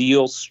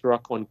deals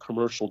struck on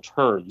commercial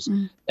terms,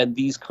 and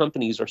these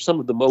companies are some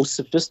of the most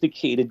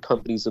sophisticated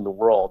companies in the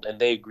world, and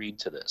they agreed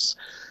to this.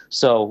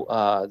 So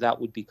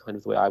that would be kind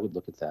of the way I would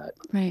look at that.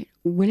 Right.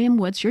 William,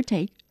 what's your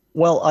take?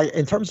 Well,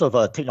 in terms of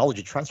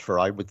technology transfer,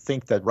 I would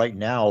think that right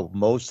now,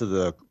 most of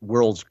the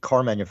world's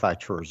car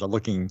manufacturers are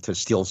looking to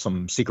steal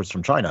some secrets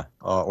from China,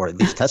 or at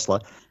least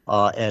Tesla.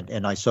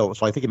 So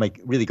I think it might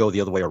really go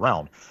the other way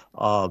around.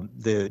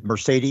 The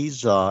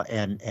Mercedes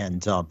and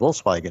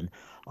Volkswagen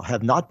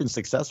have not been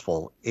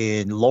successful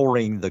in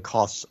lowering the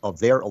costs of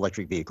their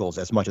electric vehicles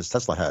as much as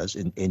Tesla has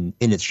in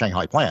its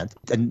Shanghai plant.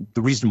 And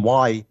the reason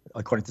why,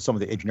 according to some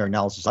of the engineering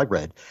analysis I've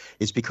read,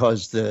 is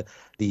because the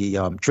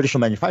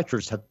traditional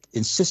manufacturers have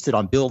insisted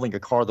on building a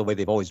car the way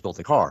they've always built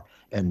a car.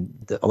 And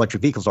the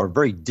electric vehicles are a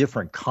very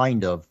different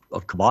kind of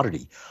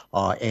commodity.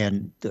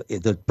 And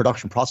the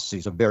production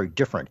processes are very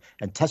different.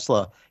 And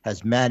Tesla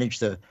has managed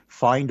to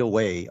find a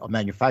way of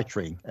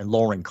manufacturing and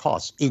lowering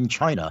costs in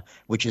China,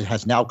 which it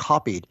has now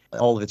copied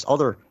all of its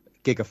other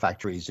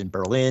gigafactories in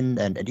Berlin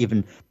and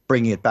even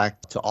bringing it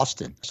back to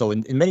Austin. So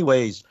in many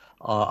ways,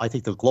 I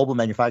think the global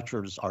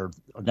manufacturers are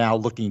now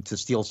looking to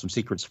steal some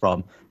secrets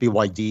from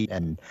BYD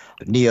and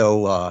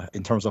NIO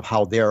in terms of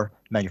how they're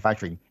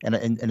manufacturing. And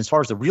as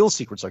far as the real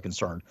secrets are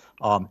concerned,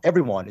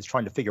 everyone is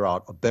trying to figure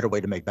out a better way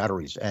to make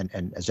batteries.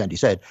 And as Andy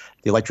said,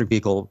 the electric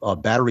vehicle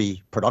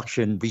battery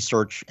production,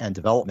 research, and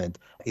development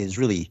is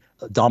really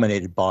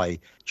dominated by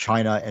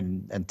China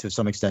and to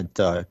some extent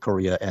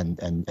Korea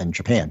and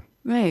Japan.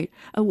 Right.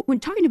 When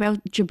talking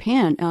about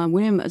Japan,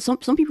 William,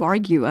 some people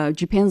argue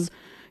Japan's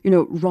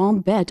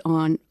wrong bet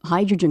on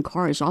hydrogen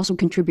cars also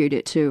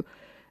contributed to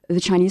the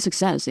Chinese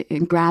success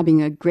in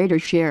grabbing a greater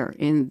share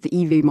in the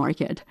EV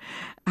market.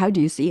 How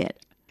do you see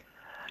it?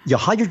 Yeah,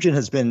 hydrogen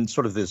has been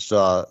sort of this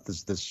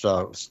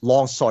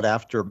long sought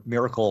after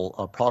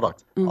miracle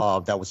product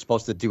that was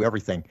supposed to do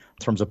everything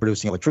in terms of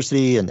producing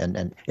electricity, and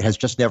it has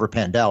just never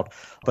panned out.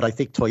 But I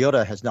think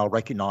Toyota has now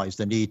recognized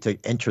the need to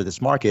enter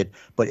this market,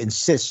 but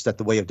insists that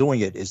the way of doing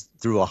it is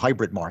through a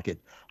hybrid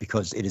market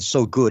because it is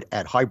so good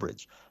at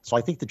hybrids. So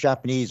I think the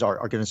Japanese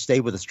are going to stay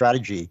with a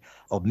strategy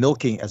of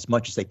milking as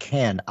much as they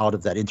can out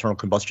of that internal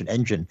combustion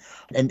engine.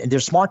 And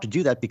they're smart to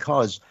do that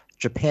because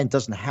Japan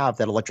doesn't have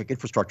that electric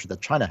infrastructure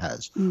that China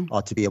has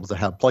to be able to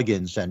have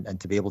plug-ins and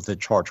to be able to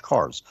charge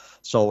cars.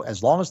 So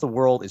as long as the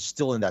world is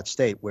still in that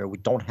state where we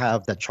don't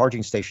have that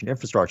charging station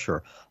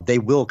infrastructure, they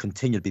will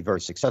continue to be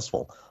very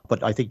successful.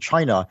 But I think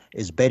China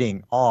is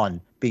betting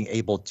on being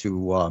able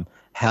to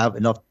have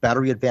enough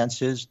battery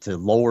advances to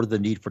lower the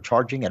need for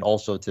charging and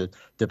also to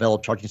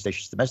develop charging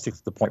stations domestically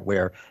to the point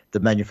where the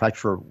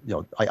manufacturer,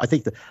 I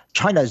think that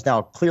China is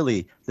now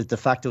clearly the de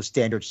facto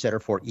standard setter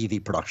for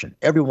EV production.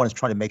 Everyone is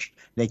trying to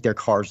make their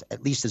cars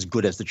at least as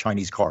good as the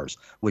Chinese cars,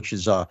 which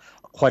is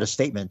quite a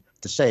statement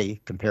to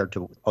say compared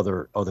to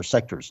other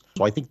sectors.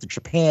 So I think that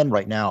Japan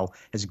right now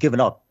has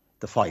given up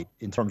the fight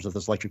in terms of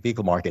this electric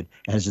vehicle market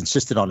and has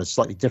insisted on a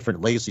slightly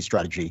different legacy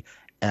strategy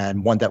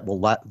and one that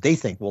they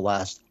think will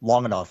last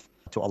long enough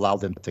to allow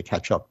them to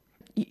catch up.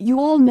 You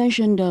all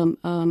mentioned a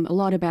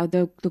lot about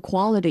the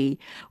quality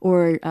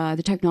or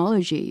the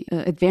technology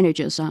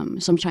advantages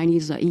some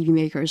Chinese EV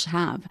makers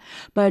have.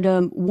 But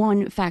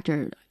one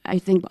factor I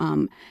think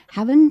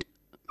haven't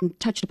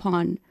touched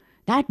upon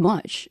that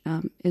much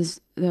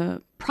is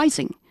the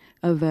pricing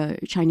of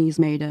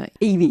Chinese-made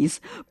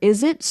EVs.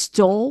 Is it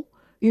still,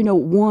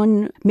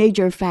 one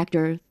major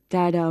factor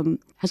that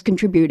has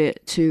contributed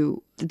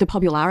to the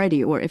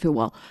popularity, or if you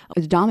will,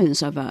 the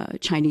dominance of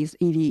Chinese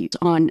EVs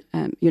on,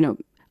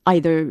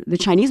 either the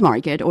Chinese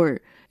market or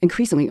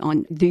increasingly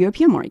on the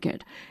European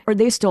market? Are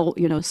they still,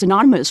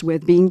 synonymous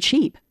with being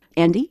cheap?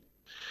 Andy?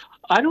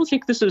 I don't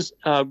think this is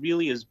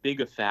really as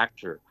big a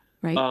factor.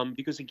 Right.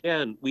 Because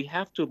again, we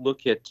have to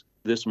look at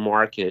this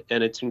market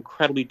and it's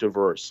incredibly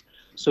diverse.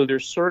 So there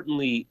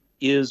certainly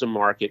is a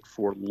market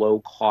for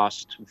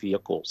low-cost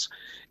vehicles.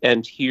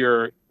 And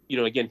here,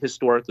 again,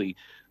 historically,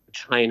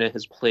 China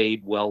has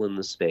played well in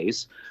the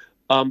space.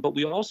 But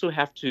we also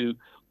have to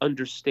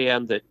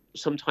understand that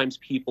sometimes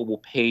people will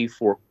pay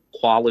for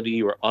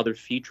quality or other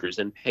features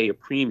and pay a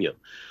premium.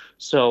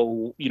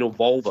 So,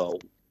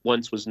 Volvo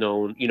once was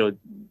known,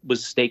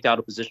 was staked out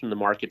a position in the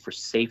market for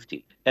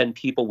safety, and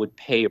people would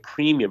pay a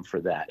premium for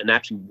that and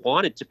actually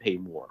wanted to pay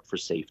more for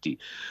safety.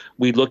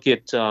 We look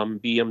at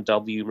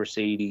BMW,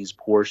 Mercedes,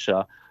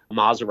 Porsche,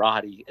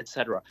 Maserati,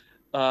 etc.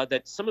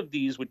 That some of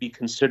these would be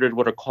considered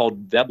what are called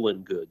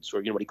Veblen goods,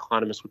 or what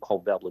economists would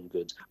call Veblen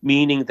goods,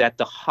 meaning that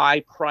the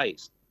high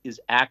price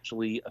is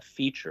actually a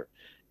feature,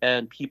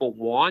 and people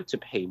want to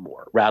pay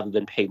more rather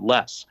than pay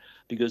less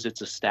because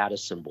it's a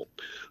status symbol.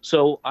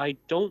 So I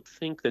don't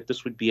think that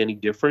this would be any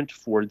different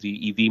for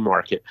the EV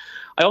market.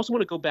 I also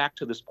want to go back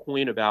to this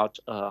point about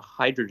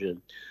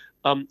hydrogen.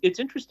 It's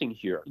interesting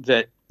here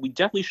that we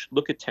definitely should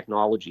look at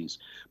technologies,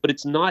 but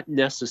it's not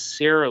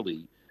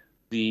necessarily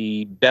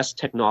the best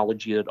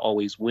technology that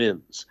always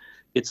wins.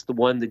 It's the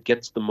one that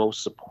gets the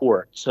most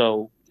support.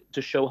 So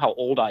to show how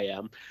old I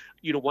am,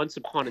 once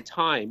upon a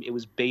time, it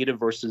was beta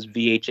versus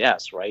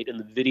VHS, right? In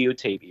the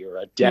videotape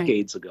era,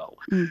 decades ago.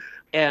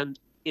 And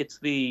it's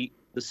the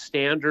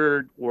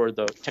standard or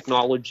the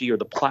technology or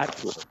the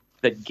platform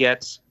that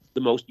gets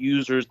the most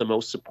users, the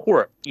most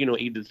support,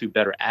 either through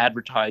better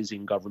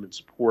advertising, government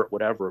support,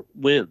 whatever,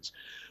 wins.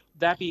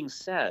 That being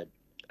said,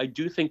 I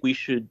do think we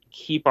should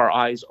keep our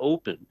eyes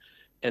open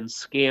and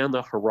scan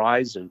the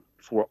horizon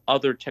for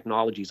other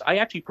technologies. I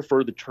actually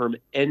prefer the term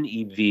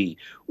NEV,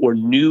 or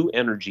new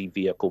energy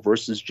vehicle,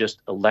 versus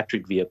just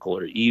electric vehicle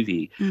or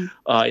EV.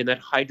 And that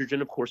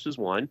hydrogen, of course, is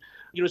one.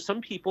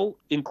 Some people,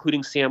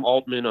 including Sam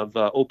Altman of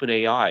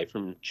OpenAI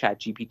from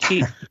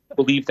ChatGPT,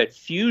 believe that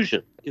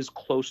fusion is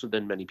closer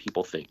than many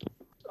people think.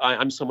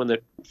 I'm someone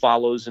that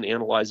follows and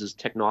analyzes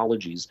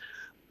technologies.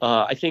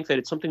 I think that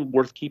it's something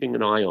worth keeping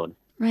an eye on.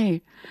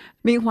 Right.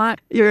 Minhua,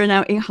 you're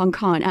now in Hong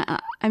Kong.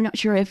 I'm not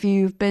sure if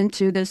you've been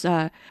to this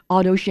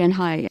Auto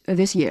Shanghai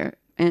this year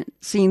and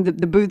seen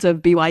the booths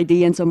of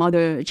BYD and some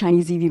other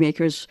Chinese EV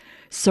makers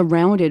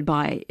surrounded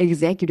by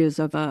executives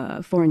of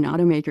foreign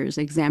automakers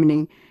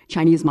examining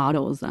Chinese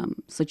models,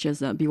 such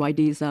as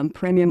BYD's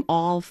premium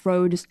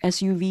off-road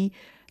SUV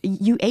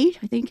U8,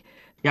 I think.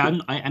 Yeah,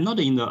 I'm not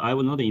in the I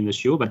was not in the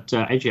show, but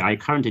actually I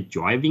currently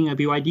driving a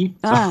BYD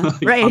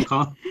in Right. Hong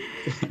Kong.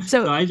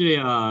 So So actually,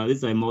 this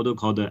is a model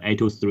called the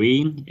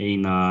 803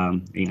 in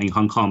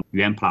Hong Kong,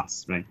 Yuan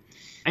Plus, right?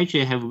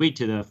 Actually, I have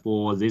waited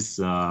for this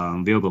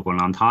vehicle for a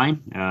long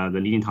time. The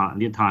lead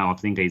time I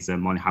think is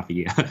more than half a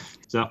year.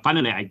 So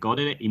finally, I got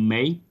it in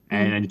May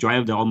and I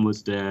drive the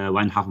almost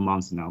 1.5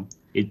 months now.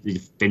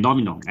 It's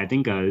phenomenal. I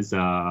think it's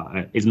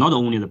not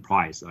only the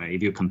price.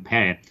 If you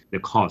compare the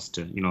cost,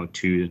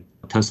 to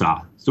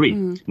Tesla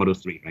Model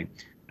 3, right?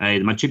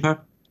 It's much cheaper,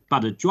 but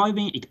the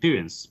driving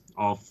experience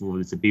of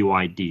the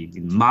BYD is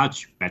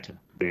much better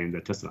than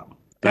the Tesla one.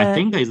 So I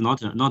think it's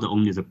not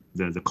only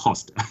the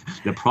cost,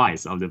 the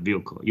price of the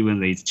vehicle, even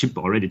though it's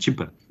already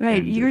cheaper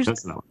right, than the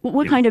Tesla one.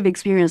 what kind of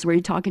experience were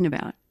you talking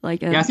about?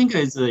 Like, Yeah, I think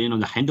it's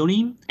the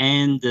handling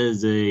and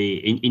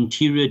the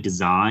interior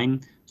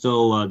design.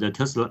 So the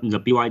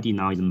BYD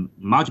now is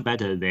much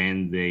better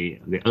than the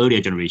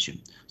earlier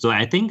generation. So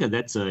I think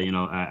that's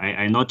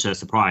I'm not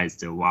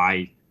surprised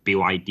why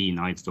BYD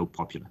now is so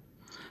popular.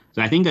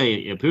 So I think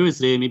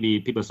previously maybe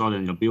people thought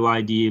that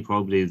BYD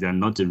probably they're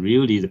not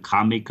really the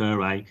car maker,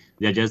 right?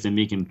 They're just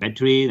making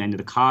battery and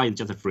the car is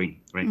just free,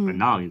 right? But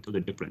now it's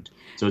totally different.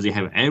 So they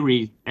have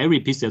every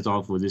pieces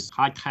of this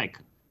high tech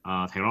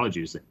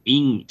technologies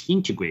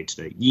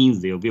integrated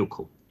in their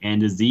vehicle,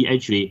 and they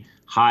actually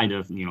hired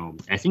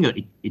I think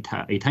an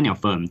Italian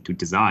firm to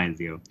design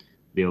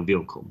their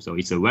vehicle. So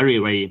it's a very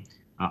very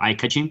eye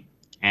catching,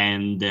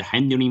 and the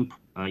handling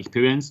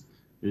experience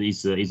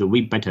is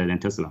way better than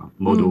Tesla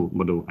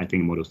model. I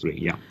think Model 3.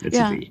 Yeah, that's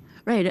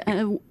right.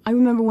 I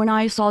remember when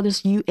I saw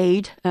this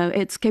U8.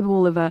 It's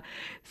capable of a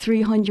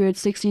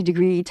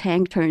 360-degree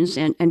tank turns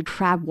and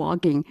crab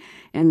walking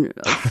and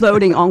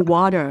floating on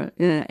water,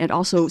 and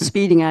also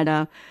speeding at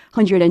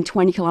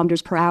 120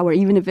 kilometers per hour,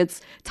 even if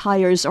its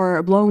tires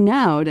are blown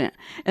out.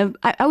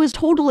 I was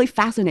totally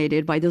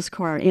fascinated by this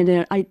car,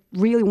 and I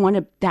really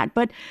wanted that.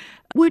 But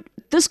would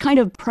this kind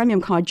of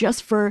premium car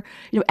just for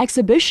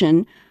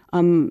exhibition?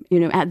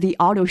 At the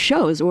auto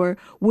shows, or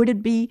would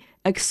it be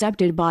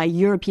accepted by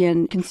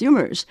European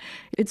consumers?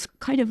 It's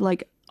kind of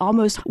like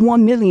almost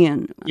 1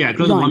 million. Yeah,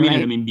 close to 1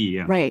 million RMB.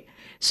 Yeah. Right.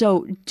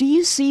 So, do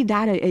you see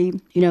that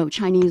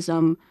Chinese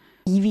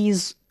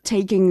EVs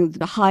taking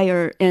the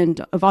higher end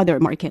of other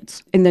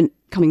markets in the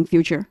coming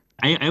future?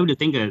 I would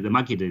think the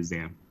market is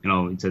there.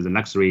 It's a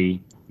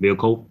luxury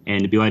vehicle,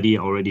 and BYD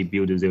already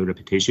built their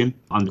reputation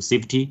on the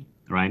safety,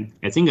 right?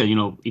 I think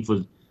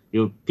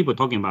if people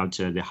talking about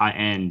the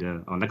high-end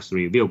or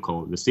luxury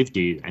vehicle, the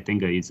safety, I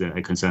think, is a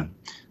concern,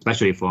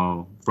 especially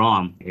from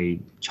a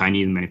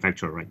Chinese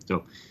manufacturer, right?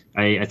 So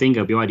I think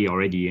BYD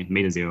already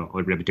made their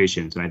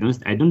reputation, so I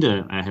don't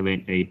have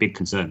a big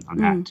concern on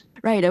that.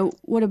 Right.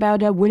 What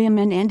about William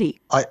and Andy?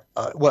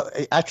 Well,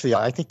 actually,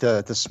 I think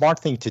the smart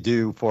thing to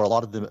do for a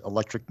lot of the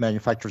electric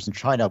manufacturers in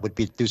China would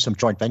be to do some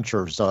joint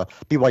ventures.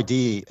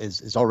 BYD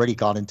is already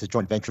gone into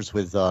joint ventures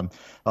with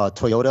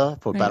Toyota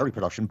for battery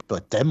production,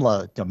 but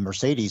Daimler,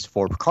 Mercedes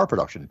for car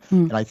production.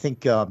 And I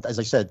think, as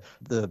I said,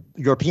 the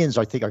Europeans,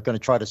 I think, are going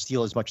to try to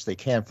steal as much as they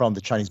can from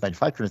the Chinese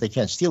manufacturer. If they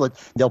can't steal it,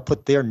 they'll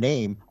put their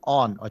name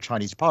on a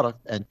Chinese product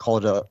and call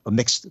it a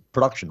mixed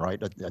production,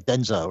 right? A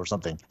Denza or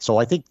something. So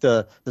I think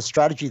the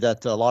strategy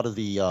that a lot of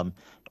the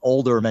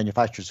older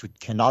manufacturers who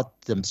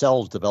cannot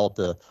themselves develop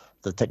the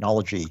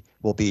technology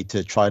will be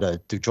to try to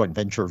do joint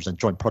ventures and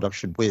joint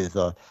production with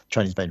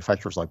Chinese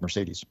manufacturers like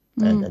Mercedes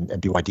and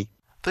BYD.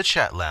 The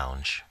Chat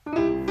Lounge.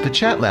 The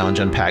Chat Lounge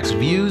unpacks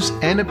views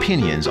and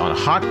opinions on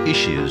hot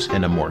issues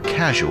in a more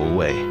casual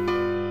way.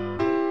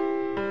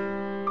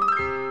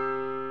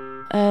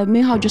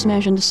 Minhua just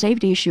mentioned the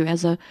safety issue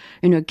as a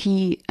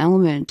key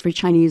element for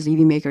Chinese EV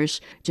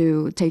makers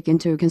to take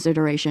into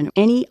consideration.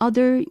 Any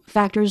other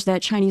factors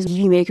that Chinese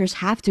EV makers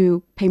have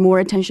to pay more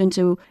attention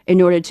to in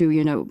order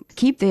to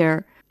keep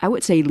their, I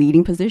would say,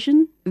 leading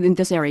position in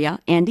this area?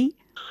 Andy?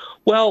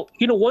 Well,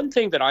 one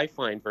thing that I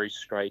find very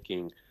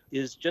striking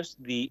is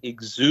just the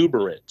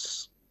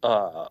exuberance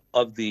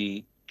of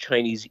the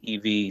Chinese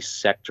EV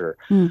sector.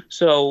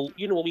 So,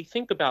 when we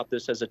think about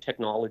this as a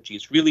technology,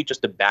 it's really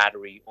just a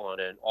battery on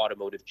an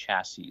automotive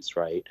chassis,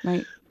 right?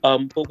 Right.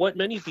 But what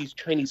many of these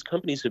Chinese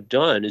companies have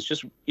done is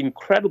just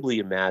incredibly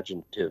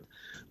imaginative.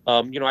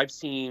 I've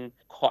seen,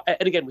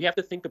 and again, we have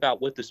to think about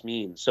what this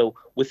means. So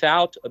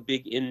without a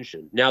big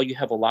engine, now you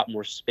have a lot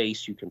more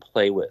space you can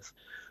play with.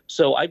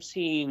 So I've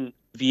seen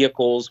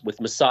vehicles with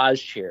massage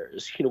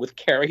chairs, with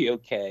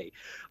karaoke.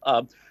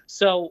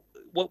 So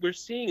what we're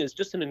seeing is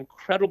just an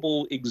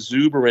incredible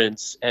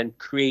exuberance and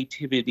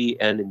creativity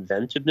and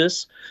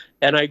inventiveness.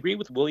 And I agree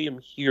with William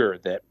here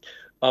that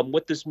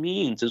what this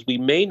means is we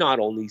may not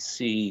only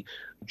see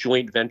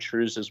joint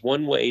ventures as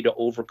one way to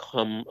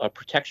overcome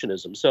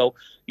protectionism. So,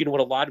 what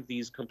a lot of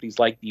these companies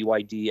like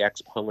BYD,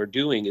 XPeng are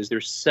doing is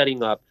they're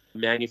setting up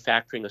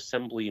manufacturing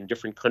assembly in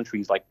different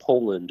countries like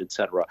Poland, et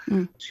cetera,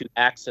 to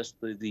access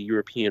the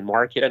European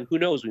market. And who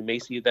knows, we may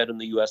see that in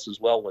the US as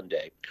well one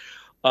day.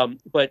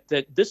 But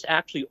that this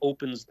actually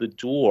opens the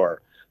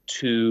door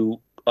to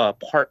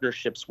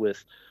partnerships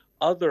with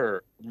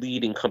other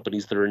leading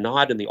companies that are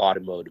not in the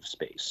automotive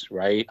space,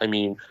 right? I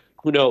mean,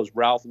 who knows,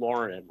 Ralph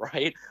Lauren,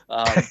 right?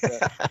 A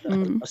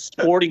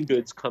sporting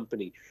goods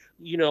company,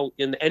 in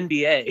the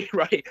NBA,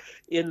 right?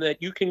 In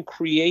that you can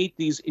create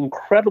these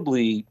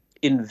incredibly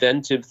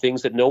inventive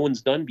things that no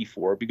one's done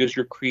before because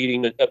you're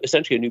creating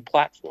essentially a new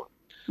platform.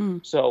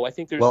 So I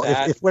think there's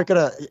that. If we're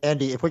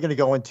gonna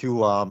go into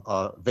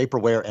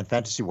vaporware and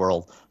fantasy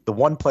world, the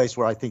one place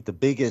where I think the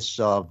biggest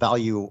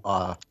value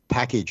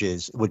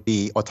package would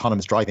be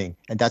autonomous driving,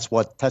 and that's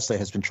what Tesla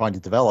has been trying to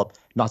develop,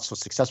 not so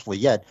successfully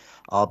yet.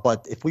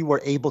 But if we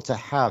were able to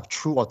have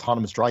true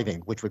autonomous driving,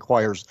 which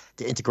requires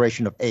the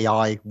integration of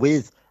AI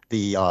with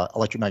the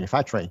electric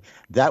manufacturing,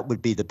 that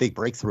would be the big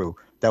breakthrough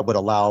that would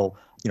allow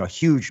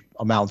huge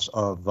amounts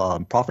of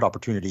profit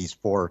opportunities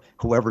for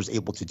whoever's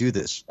able to do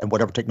this and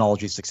whatever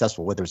technology is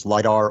successful, whether it's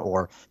LiDAR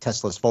or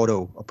Tesla's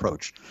photo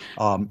approach.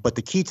 But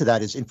the key to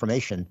that is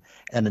information.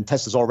 And then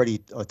Tesla's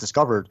already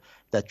discovered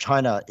that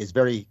China is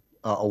very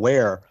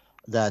aware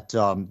that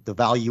the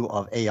value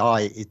of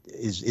AI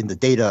is in the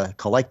data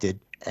collected.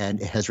 And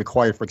it has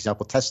required, for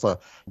example, Tesla,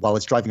 while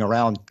it's driving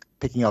around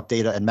picking up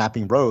data and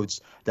mapping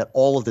roads, that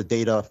all of the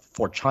data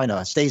for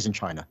China stays in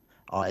China.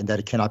 And that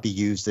it cannot be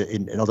used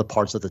in other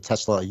parts of the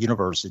Tesla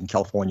universe in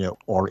California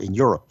or in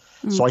Europe.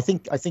 So I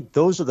think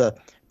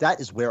that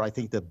is where I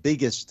think the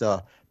biggest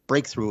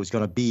breakthrough is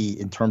going to be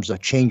in terms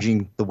of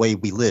changing the way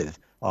we live.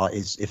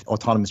 Is if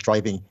autonomous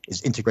driving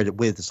is integrated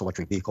with this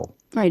electric vehicle.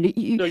 Right.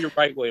 No, you're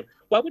right, William.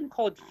 Well, I wouldn't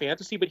call it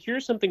fantasy, but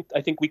here's something I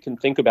think we can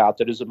think about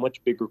that is a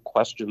much bigger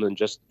question than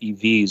just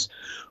EVs,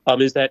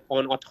 is that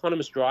on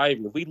autonomous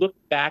driving, if we look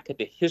back at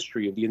the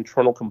history of the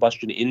internal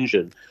combustion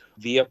engine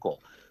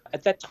vehicle,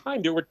 at that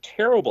time, there were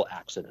terrible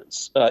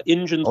accidents,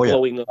 engines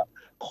blowing up,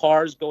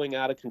 cars going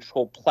out of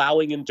control,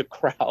 plowing into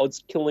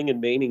crowds, killing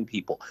and maiming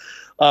people.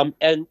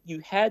 And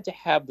you had to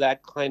have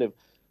that kind of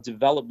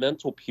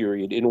developmental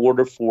period in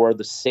order for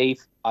the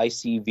safe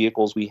IC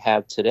vehicles we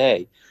have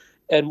today.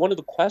 And one of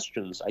the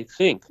questions, I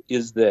think,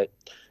 is that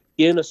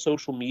in a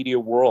social media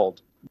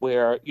world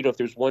where, if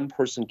there's one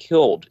person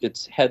killed,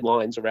 it's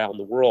headlines around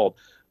the world,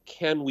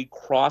 can we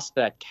cross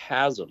that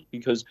chasm?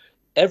 Because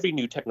every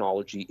new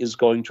technology is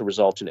going to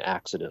result in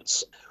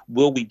accidents.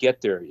 Will we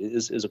get there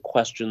is a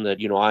question that,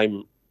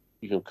 I'm,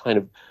 kind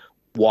of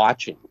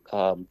watching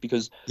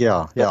because.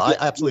 I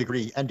absolutely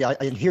agree. And here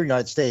in the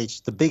United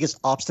States, the biggest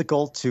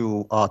obstacle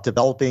to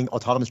developing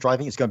autonomous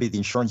driving is going to be the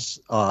insurance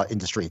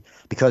industry,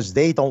 because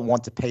they don't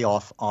want to pay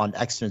off on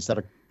accidents that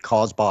are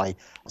caused by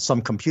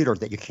some computer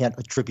that you can't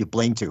attribute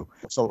blame to.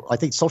 So I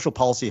think social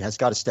policy has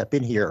got to step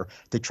in here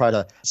to try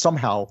to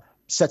somehow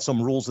set some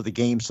rules of the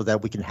game so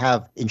that we can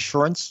have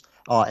insurance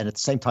and at the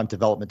same time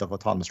development of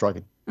autonomous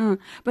driving.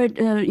 But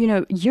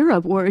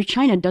Europe or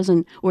China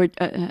doesn't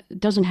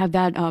have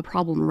that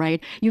problem,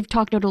 right? You've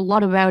talked a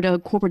lot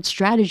about corporate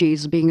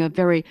strategies being a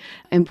very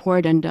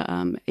important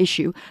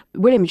issue.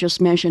 William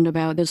just mentioned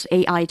about this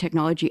AI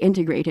technology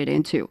integrated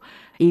into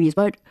EVs,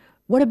 but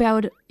what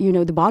about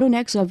the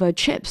bottlenecks of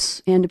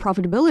chips and the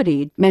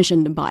profitability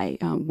mentioned by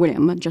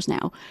William just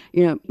now?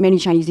 Many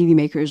Chinese EV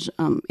makers,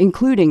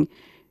 including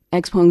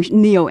Xpeng,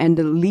 NIO, and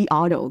Li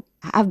Auto,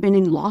 have been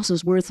in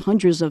losses worth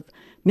hundreds of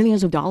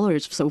millions of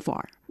dollars so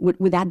far.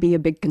 Would that be a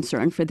big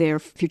concern for their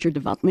future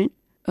development,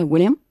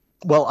 William?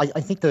 Well, I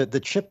think the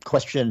chip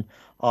question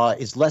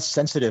is less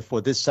sensitive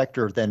for this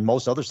sector than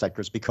most other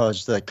sectors,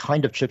 because the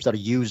kind of chips that are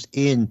used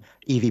in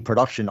EV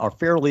production are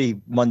fairly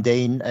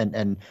mundane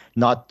and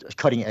not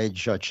cutting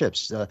edge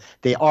chips.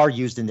 They are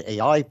used in the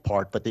AI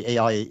part, but the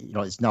AI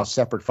is now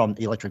separate from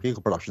electric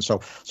vehicle production. So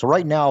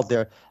right now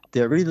there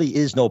really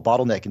is no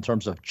bottleneck in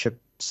terms of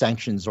chip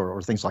sanctions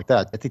or things like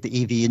that. I think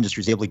the EV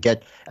industry is able to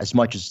get as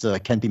much as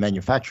can be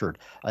manufactured,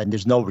 and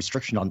there's no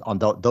restriction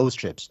on those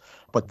chips.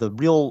 But the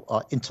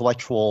real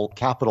intellectual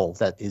capital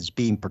that is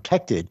being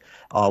protected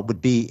would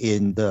be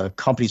in the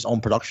company's own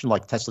production,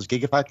 like Tesla's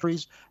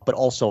gigafactories, but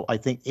also I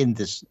think in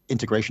this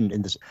integration,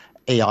 in this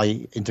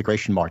AI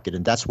integration market.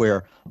 And that's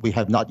where we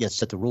have not yet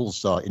set the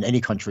rules in any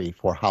country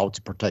for how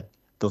to protect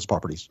those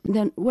properties.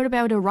 Then what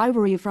about a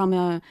rivalry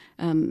from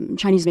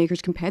Chinese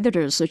makers,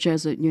 competitors such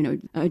as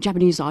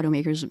Japanese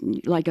automakers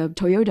like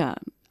Toyota?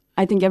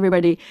 I think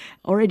everybody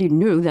already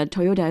knew that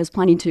Toyota is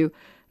planning to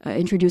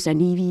introduce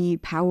an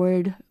EV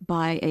powered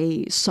by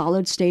a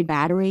solid-state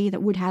battery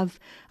that would have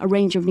a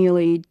range of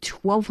nearly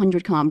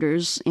 1,200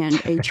 kilometers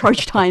and a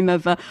charge time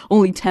of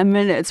only 10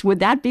 minutes. Would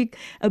that be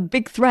a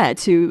big threat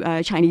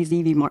to Chinese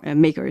EV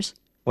makers?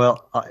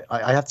 Well,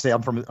 I have to say I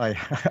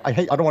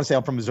don't want to say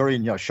I'm from Missouri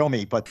and show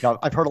me, but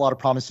I've heard a lot of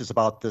promises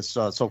about this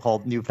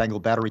so-called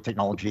newfangled battery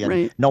technology,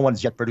 and no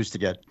one's yet produced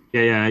it yet.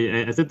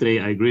 I certainly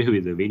agree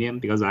with William,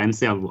 because I'm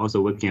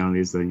also working on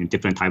these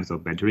different types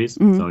of batteries.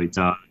 So it's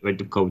very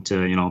difficult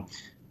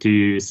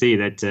to see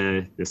that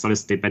the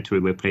solid-state battery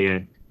will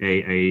play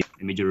a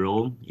major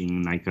role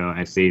in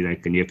I say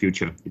the near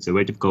future. It's a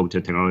very difficult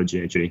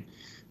technology actually.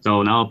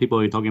 So now people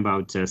are talking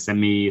about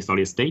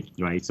semi-solid state,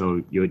 right?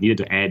 So you need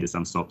to add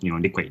some sort,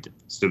 liquid,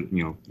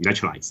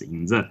 electrolytes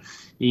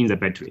in the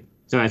battery.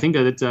 So I think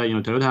that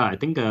Toyota, I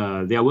think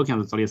they are working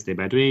on the solid state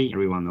battery.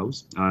 Everyone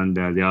knows, and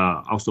they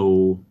are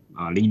also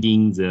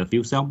leading the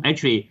fuel cell.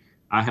 Actually,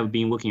 I have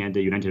been working at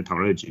the United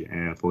Technology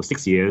for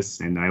 6 years,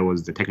 and I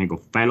was the technical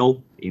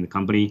fellow in the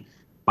company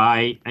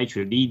by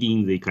actually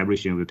leading the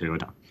collaboration with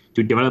Toyota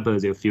to develop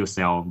the fuel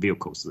cell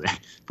vehicles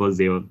for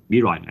their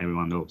V-Ride.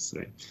 Everyone knows,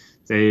 right?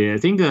 So I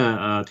think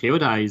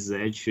Toyota is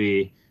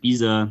actually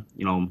either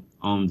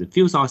on the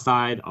fuel cell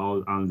side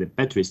or on the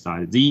battery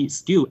side. They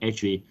still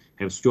actually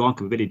have strong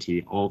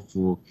capability of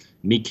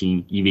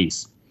making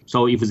EVs.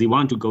 So if they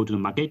want to go to the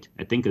market,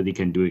 I think they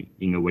can do it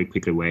in a way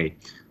quicker way.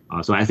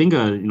 So I think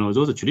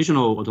those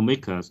traditional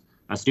automakers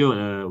are still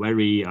a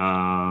very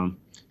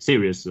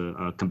serious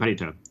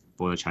competitor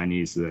for the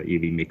Chinese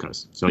EV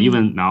makers. So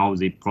even now,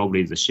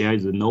 the share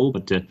is low,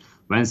 but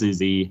once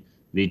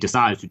they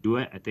decide to do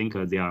it, I think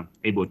they are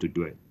able to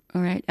do it.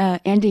 All right.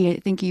 Andy,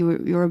 I think you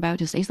were about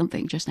to say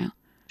something just now.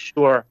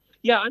 Sure.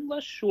 Yeah, I'm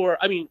less sure.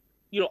 I mean,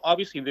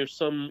 obviously there's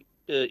some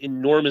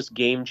enormous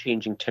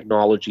game-changing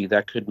technology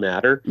that could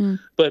matter,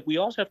 but we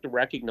also have to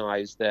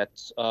recognize that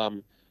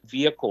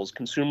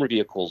consumer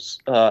vehicles,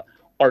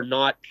 are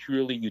not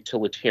purely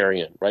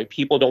utilitarian, right?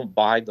 People don't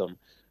buy them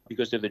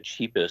because they're the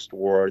cheapest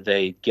or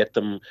they get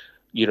them,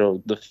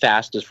 the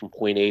fastest from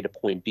point A to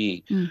point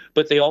B,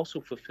 but they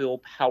also fulfill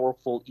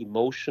powerful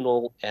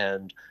emotional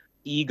and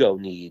ego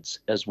needs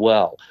as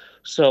well.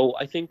 So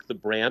I think the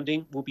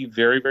branding will be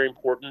very, very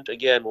important.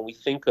 Again, when we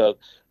think of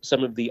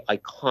some of the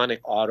iconic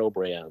auto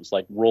brands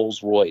like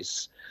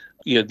Rolls-Royce,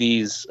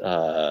 these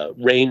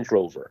Range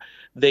Rover,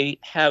 they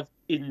have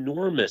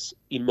enormous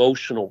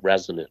emotional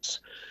resonance.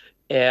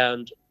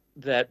 And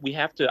that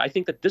I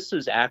think that this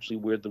is actually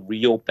where the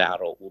real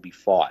battle will be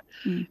fought.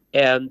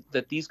 And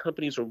that these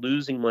companies are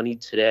losing money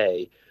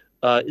today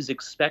is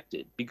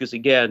expected because,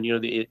 again,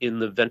 in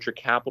the venture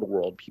capital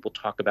world, people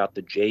talk about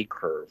the J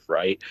curve,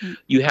 right?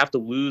 You have to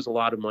lose a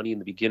lot of money in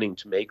the beginning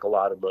to make a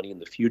lot of money in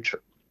the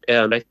future.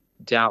 And I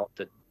doubt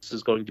that this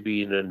is going to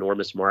be an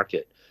enormous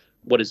market.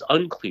 What is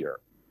unclear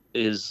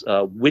is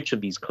which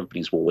of these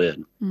companies will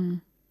win.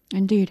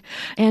 Indeed.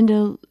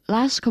 And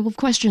last couple of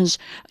questions.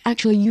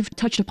 Actually, you've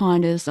touched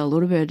upon this a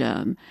little bit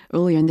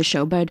earlier in the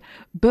show, but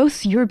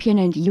both European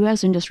and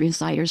U.S. industry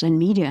insiders and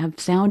media have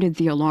sounded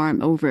the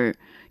alarm over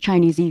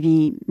Chinese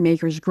EV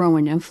makers'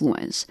 growing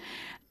influence.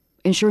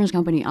 Insurance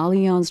company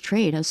Allianz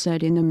Trade has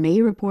said in the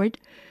May report,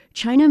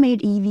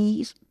 China-made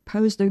EVs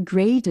pose the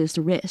greatest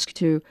risk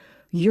to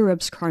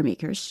Europe's car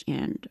makers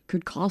and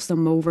could cost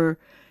them over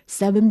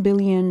 $7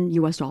 billion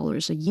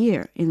a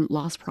year in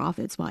lost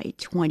profits by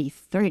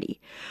 2030.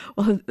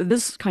 Well,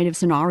 this kind of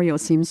scenario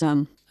seems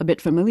a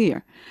bit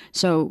familiar.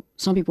 So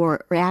some people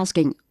are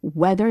asking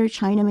whether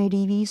China-made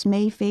EVs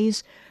may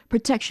face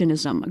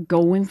protectionism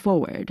going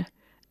forward.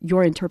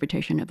 Your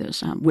interpretation of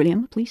this,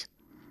 William, please.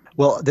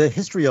 Well, the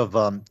history of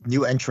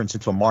new entrants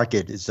into a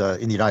market is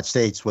in the United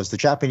States was the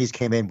Japanese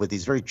came in with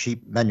these very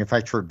cheap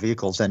manufactured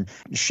vehicles, and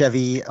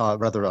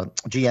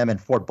GM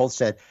and Ford both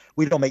said,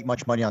 we don't make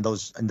much money on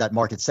those in that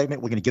market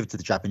segment. We're going to give it to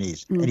the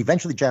Japanese. And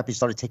eventually, Japanese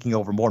started taking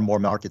over more and more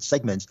market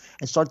segments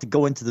and started to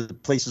go into the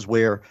places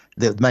where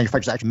the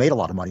manufacturers actually made a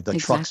lot of money, the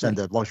trucks and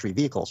the luxury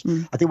vehicles.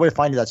 I think we're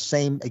finding that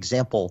same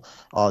example,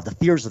 the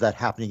fears of that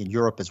happening in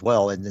Europe as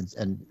well,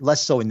 and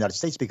less so in the United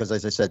States because,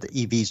 as I said, the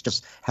EVs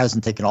just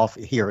hasn't taken off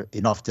here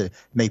enough to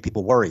make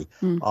people worry.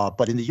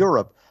 But in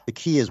Europe, the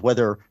key is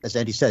whether, as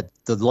Andy said,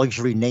 the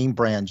luxury name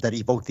brands that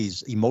evoke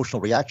these emotional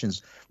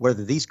reactions,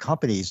 whether these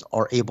companies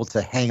are able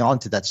to hang on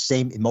to that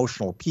same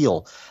emotional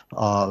appeal.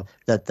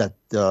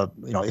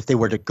 If they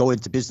were to go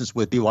into business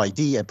with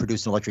BYD and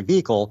produce an electric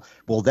vehicle,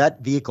 will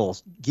that vehicle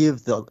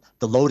give the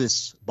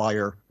Lotus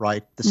buyer,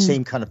 right, the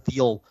same kind of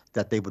feel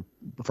that they would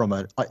from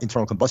an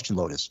internal combustion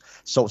Lotus?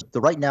 So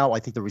right now,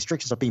 I think the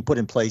restrictions are being put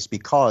in place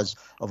because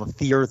of a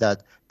fear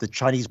that the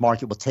Chinese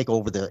market will take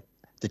over the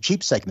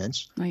cheap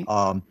segments, right,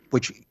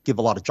 which give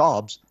a lot of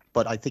jobs.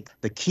 But I think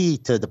the key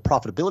to the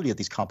profitability of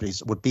these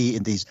companies would be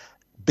in these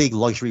big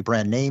luxury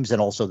brand names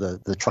and also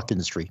the truck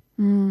industry.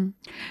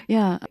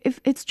 Yeah, if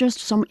it's just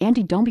some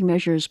anti-dumping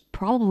measures,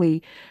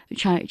 probably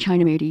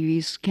China-made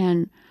EVs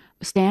can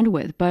stand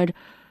with. But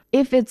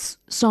if it's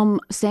some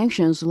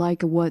sanctions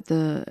like what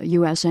the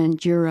U.S.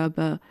 and Europe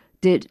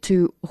did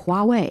to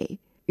Huawei,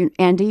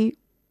 Andy,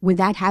 would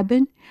that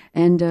happen?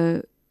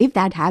 And if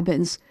that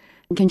happens,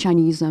 can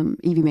Chinese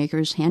EV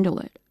makers handle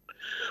it?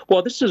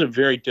 Well, this is a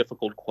very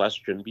difficult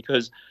question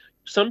because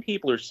some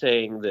people are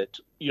saying that,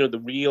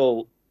 the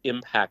real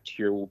impact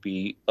here will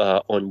be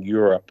on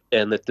Europe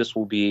and that this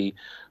will be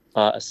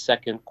a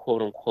second,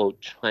 quote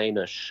unquote,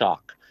 China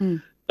shock.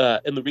 And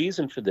the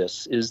reason for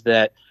this is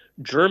that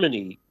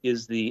Germany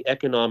is the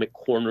economic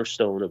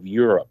cornerstone of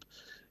Europe.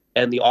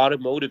 And the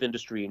automotive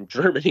industry in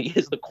Germany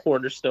is the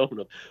cornerstone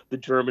of the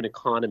German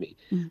economy.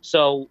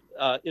 So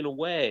in a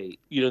way,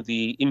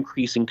 the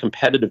increasing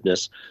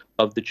competitiveness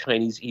of the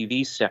Chinese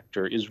EV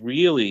sector is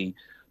really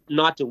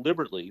not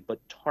deliberately,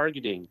 but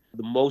targeting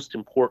the most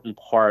important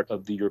part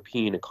of the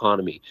European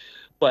economy.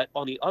 But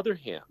on the other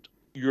hand,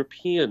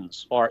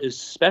 Europeans are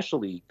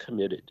especially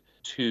committed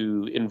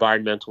to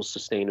environmental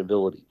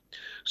sustainability.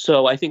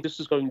 So I think this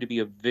is going to be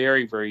a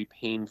very, very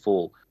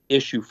painful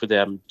issue for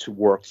them to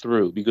work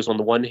through, because on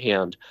the one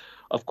hand,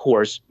 of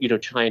course,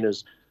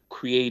 China's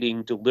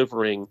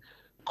delivering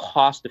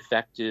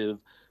cost-effective,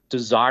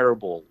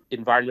 desirable,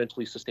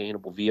 environmentally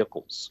sustainable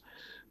vehicles.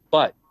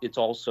 But it's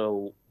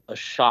also a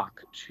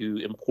shock to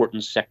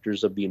important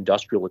sectors of the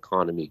industrial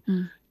economy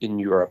in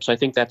Europe. So I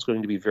think that's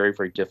going to be very,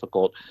 very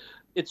difficult.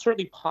 It's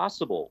certainly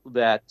possible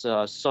that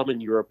some in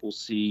Europe will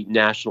see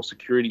national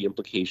security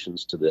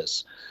implications to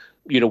this.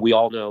 We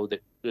all know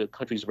that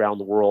countries around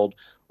the world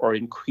are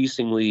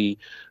increasingly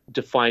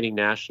defining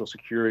national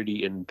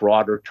security in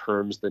broader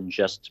terms than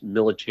just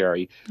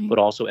military, but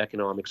also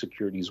economic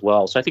security as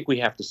well. So I think we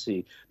have to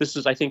see. This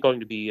is, I think, going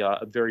to be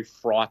a very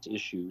fraught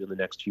issue in the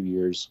next few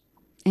years.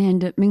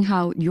 And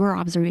Minhua, your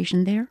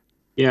observation there?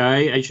 Yeah,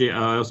 I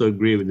also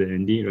agree with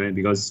Andy, right?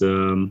 Because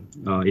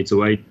it's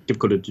very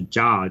difficult to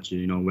judge,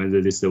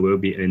 whether this will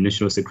be a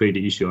national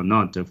security issue or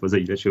not for the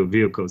electric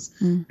vehicles.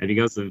 And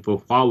because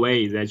for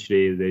Huawei, is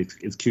actually the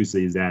excuse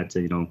is that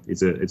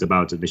it's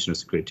about national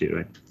security,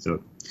 right?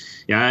 So,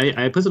 yeah,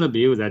 I personally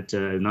believe that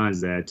now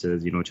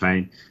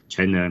that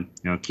China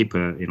keep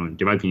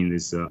developing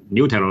this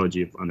new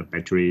technology on the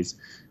batteries.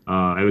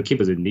 I will keep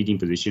the leading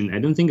position. I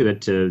don't think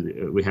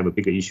that we have a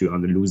bigger issue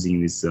on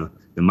losing this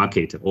the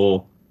market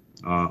or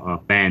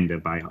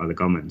banned by other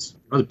governments.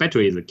 Because the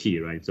battery is the key,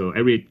 right? So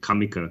every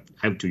carmaker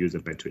have to use a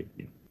battery.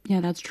 Yeah,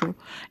 that's true.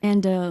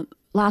 And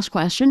last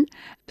question,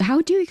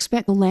 how do you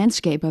expect the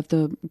landscape of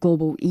the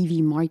global EV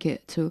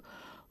market to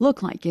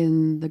look like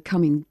in the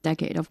coming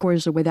decade? Of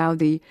course, without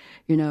the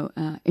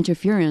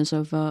interference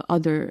of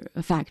other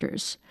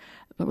factors.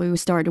 But we will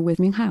start with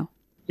Minhua.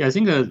 Yeah, I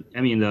think the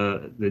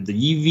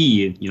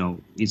EV,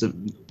 is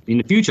in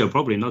the future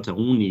probably not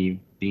only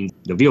being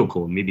the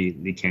vehicle. Maybe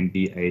it can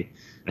be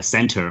a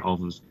center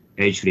of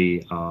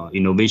actually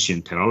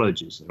innovation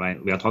technologies,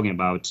 right? We are talking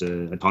about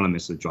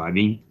autonomous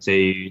driving.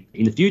 Say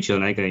in the future,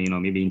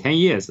 maybe in 10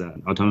 years,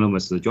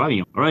 autonomous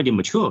driving already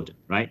matured,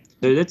 right?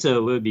 So that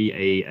will be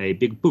a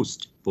big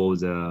boost for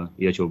the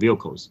electric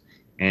vehicles,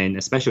 and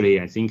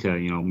especially I think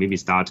maybe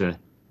start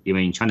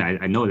even in China.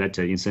 I know that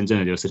in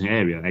Shenzhen, there are certain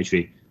area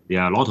actually. There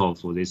are a lot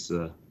of these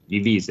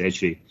EVs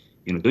actually,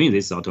 doing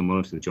this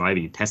autonomous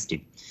driving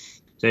testing.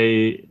 So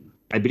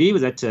I believe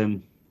that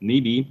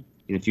maybe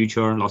in the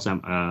future, lots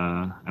of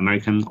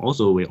Americans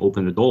also will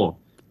open the door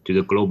to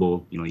the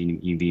global,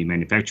 EV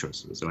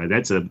manufacturers. So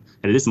that's at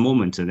this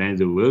moment, then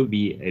there will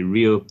be a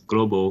real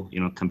global,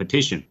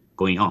 competition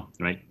going on,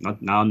 right?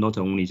 Not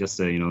only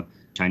just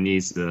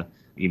Chinese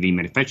EV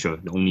manufacturer.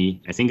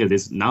 I think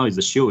this now is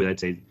a show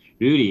that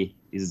really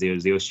is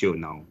their show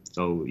now.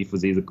 So if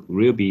there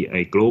will be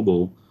a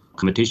global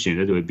competition,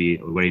 that would be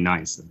very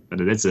nice.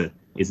 But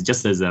it's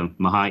just as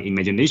my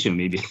imagination,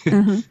 maybe.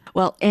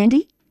 Well,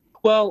 Andy?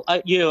 Well,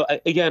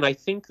 again, I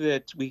think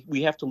that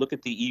we have to look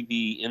at the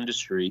EV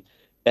industry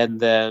and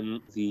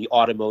then the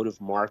automotive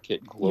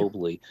market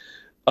globally.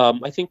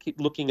 I think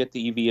looking at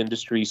the EV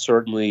industry,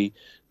 certainly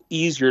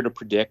easier to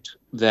predict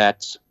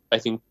that I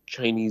think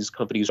Chinese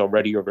companies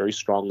already are very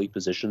strongly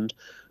positioned.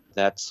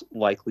 That's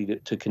likely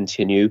to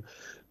continue.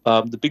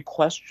 The big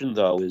question,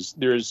 though, is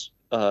there's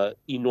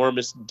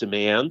enormous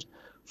demand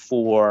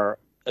for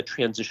a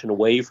transition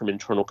away from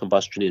internal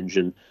combustion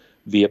engine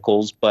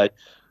vehicles. But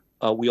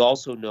we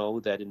also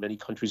know that in many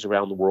countries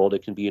around the world,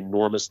 it can be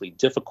enormously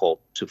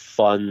difficult to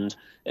fund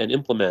and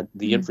implement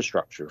the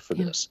infrastructure for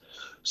this.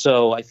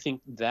 So I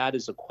think that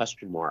is a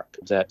question mark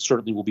that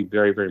certainly will be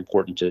very, very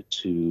important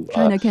to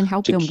China can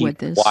help to them keep with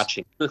this.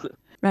 Watching.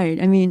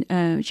 Right. I mean,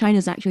 China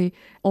is actually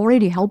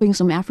already helping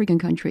some African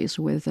countries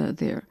with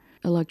their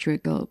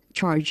electric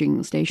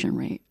charging station,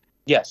 right?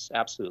 Yes,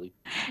 absolutely.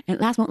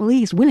 And last but not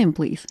least, William,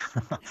 please.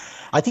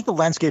 I think the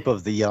landscape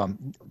of the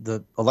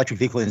electric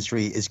vehicle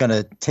industry is going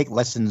to take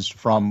lessons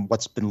from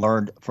what's been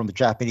learned from the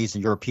Japanese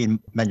and European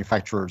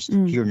manufacturers here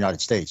in the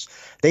United States.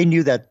 They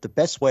knew that the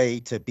best way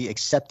to be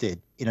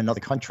accepted in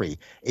another country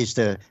is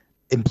to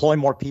employ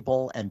more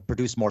people and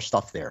produce more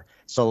stuff there.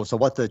 So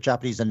what the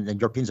Japanese and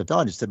Europeans have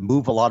done is to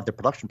move a lot of their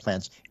production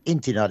plants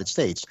into the United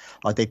States.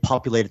 They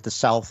populated the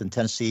South and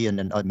Tennessee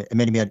and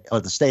many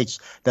other states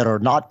that are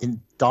not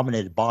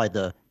dominated by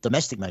the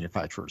domestic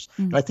manufacturers.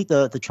 And I think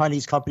the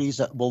Chinese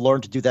companies will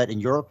learn to do that in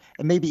Europe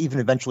and maybe even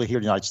eventually here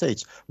in the United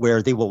States,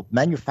 where they will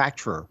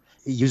manufacture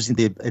using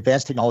the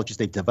advanced technologies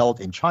they've developed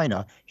in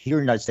China here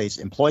in the United States,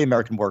 employ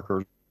American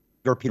workers,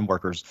 European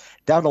workers.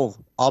 That'll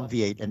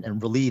obviate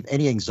and relieve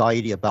any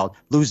anxiety about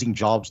losing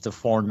jobs to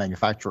foreign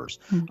manufacturers.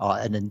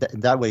 And in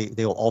that way,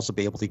 they will also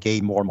be able to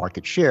gain more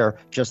market share,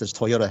 just as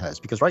Toyota has.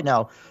 Because right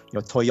now,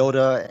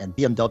 Toyota and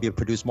BMW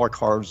produce more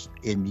cars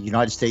in the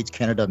United States,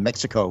 Canada,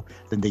 Mexico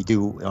than they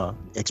do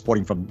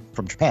exporting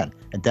from Japan.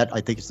 And that,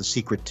 I think, is the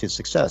secret to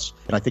success.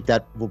 And I think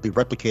that will be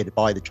replicated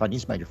by the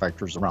Chinese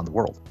manufacturers around the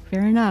world.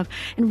 Fair enough.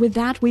 And with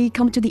that, we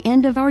come to the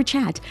end of our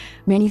chat.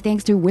 Many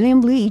thanks to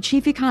William Li,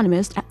 Chief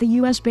Economist at the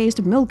U.S.-based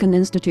China-based Milken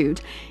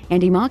Institute,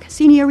 Andy Mok,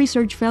 Senior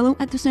Research Fellow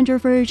at the Center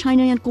for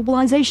China and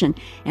Globalization,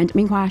 and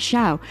Minhua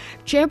Shao,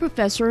 Chair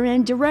Professor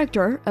and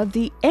Director of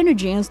the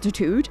Energy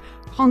Institute,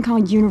 Hong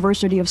Kong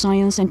University of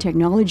Science and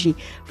Technology,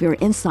 for your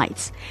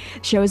insights.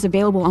 The show is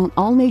available on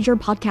all major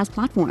podcast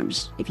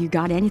platforms. If you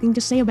got anything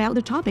to say about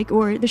the topic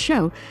or the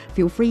show,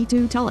 feel free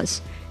to tell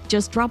us.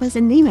 Just drop us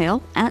an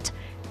email at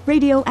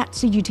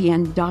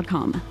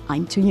radio@cgtn.com.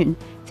 I'm Tu Yun.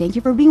 Thank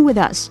you for being with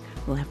us.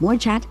 We'll have more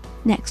chat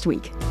next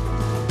week.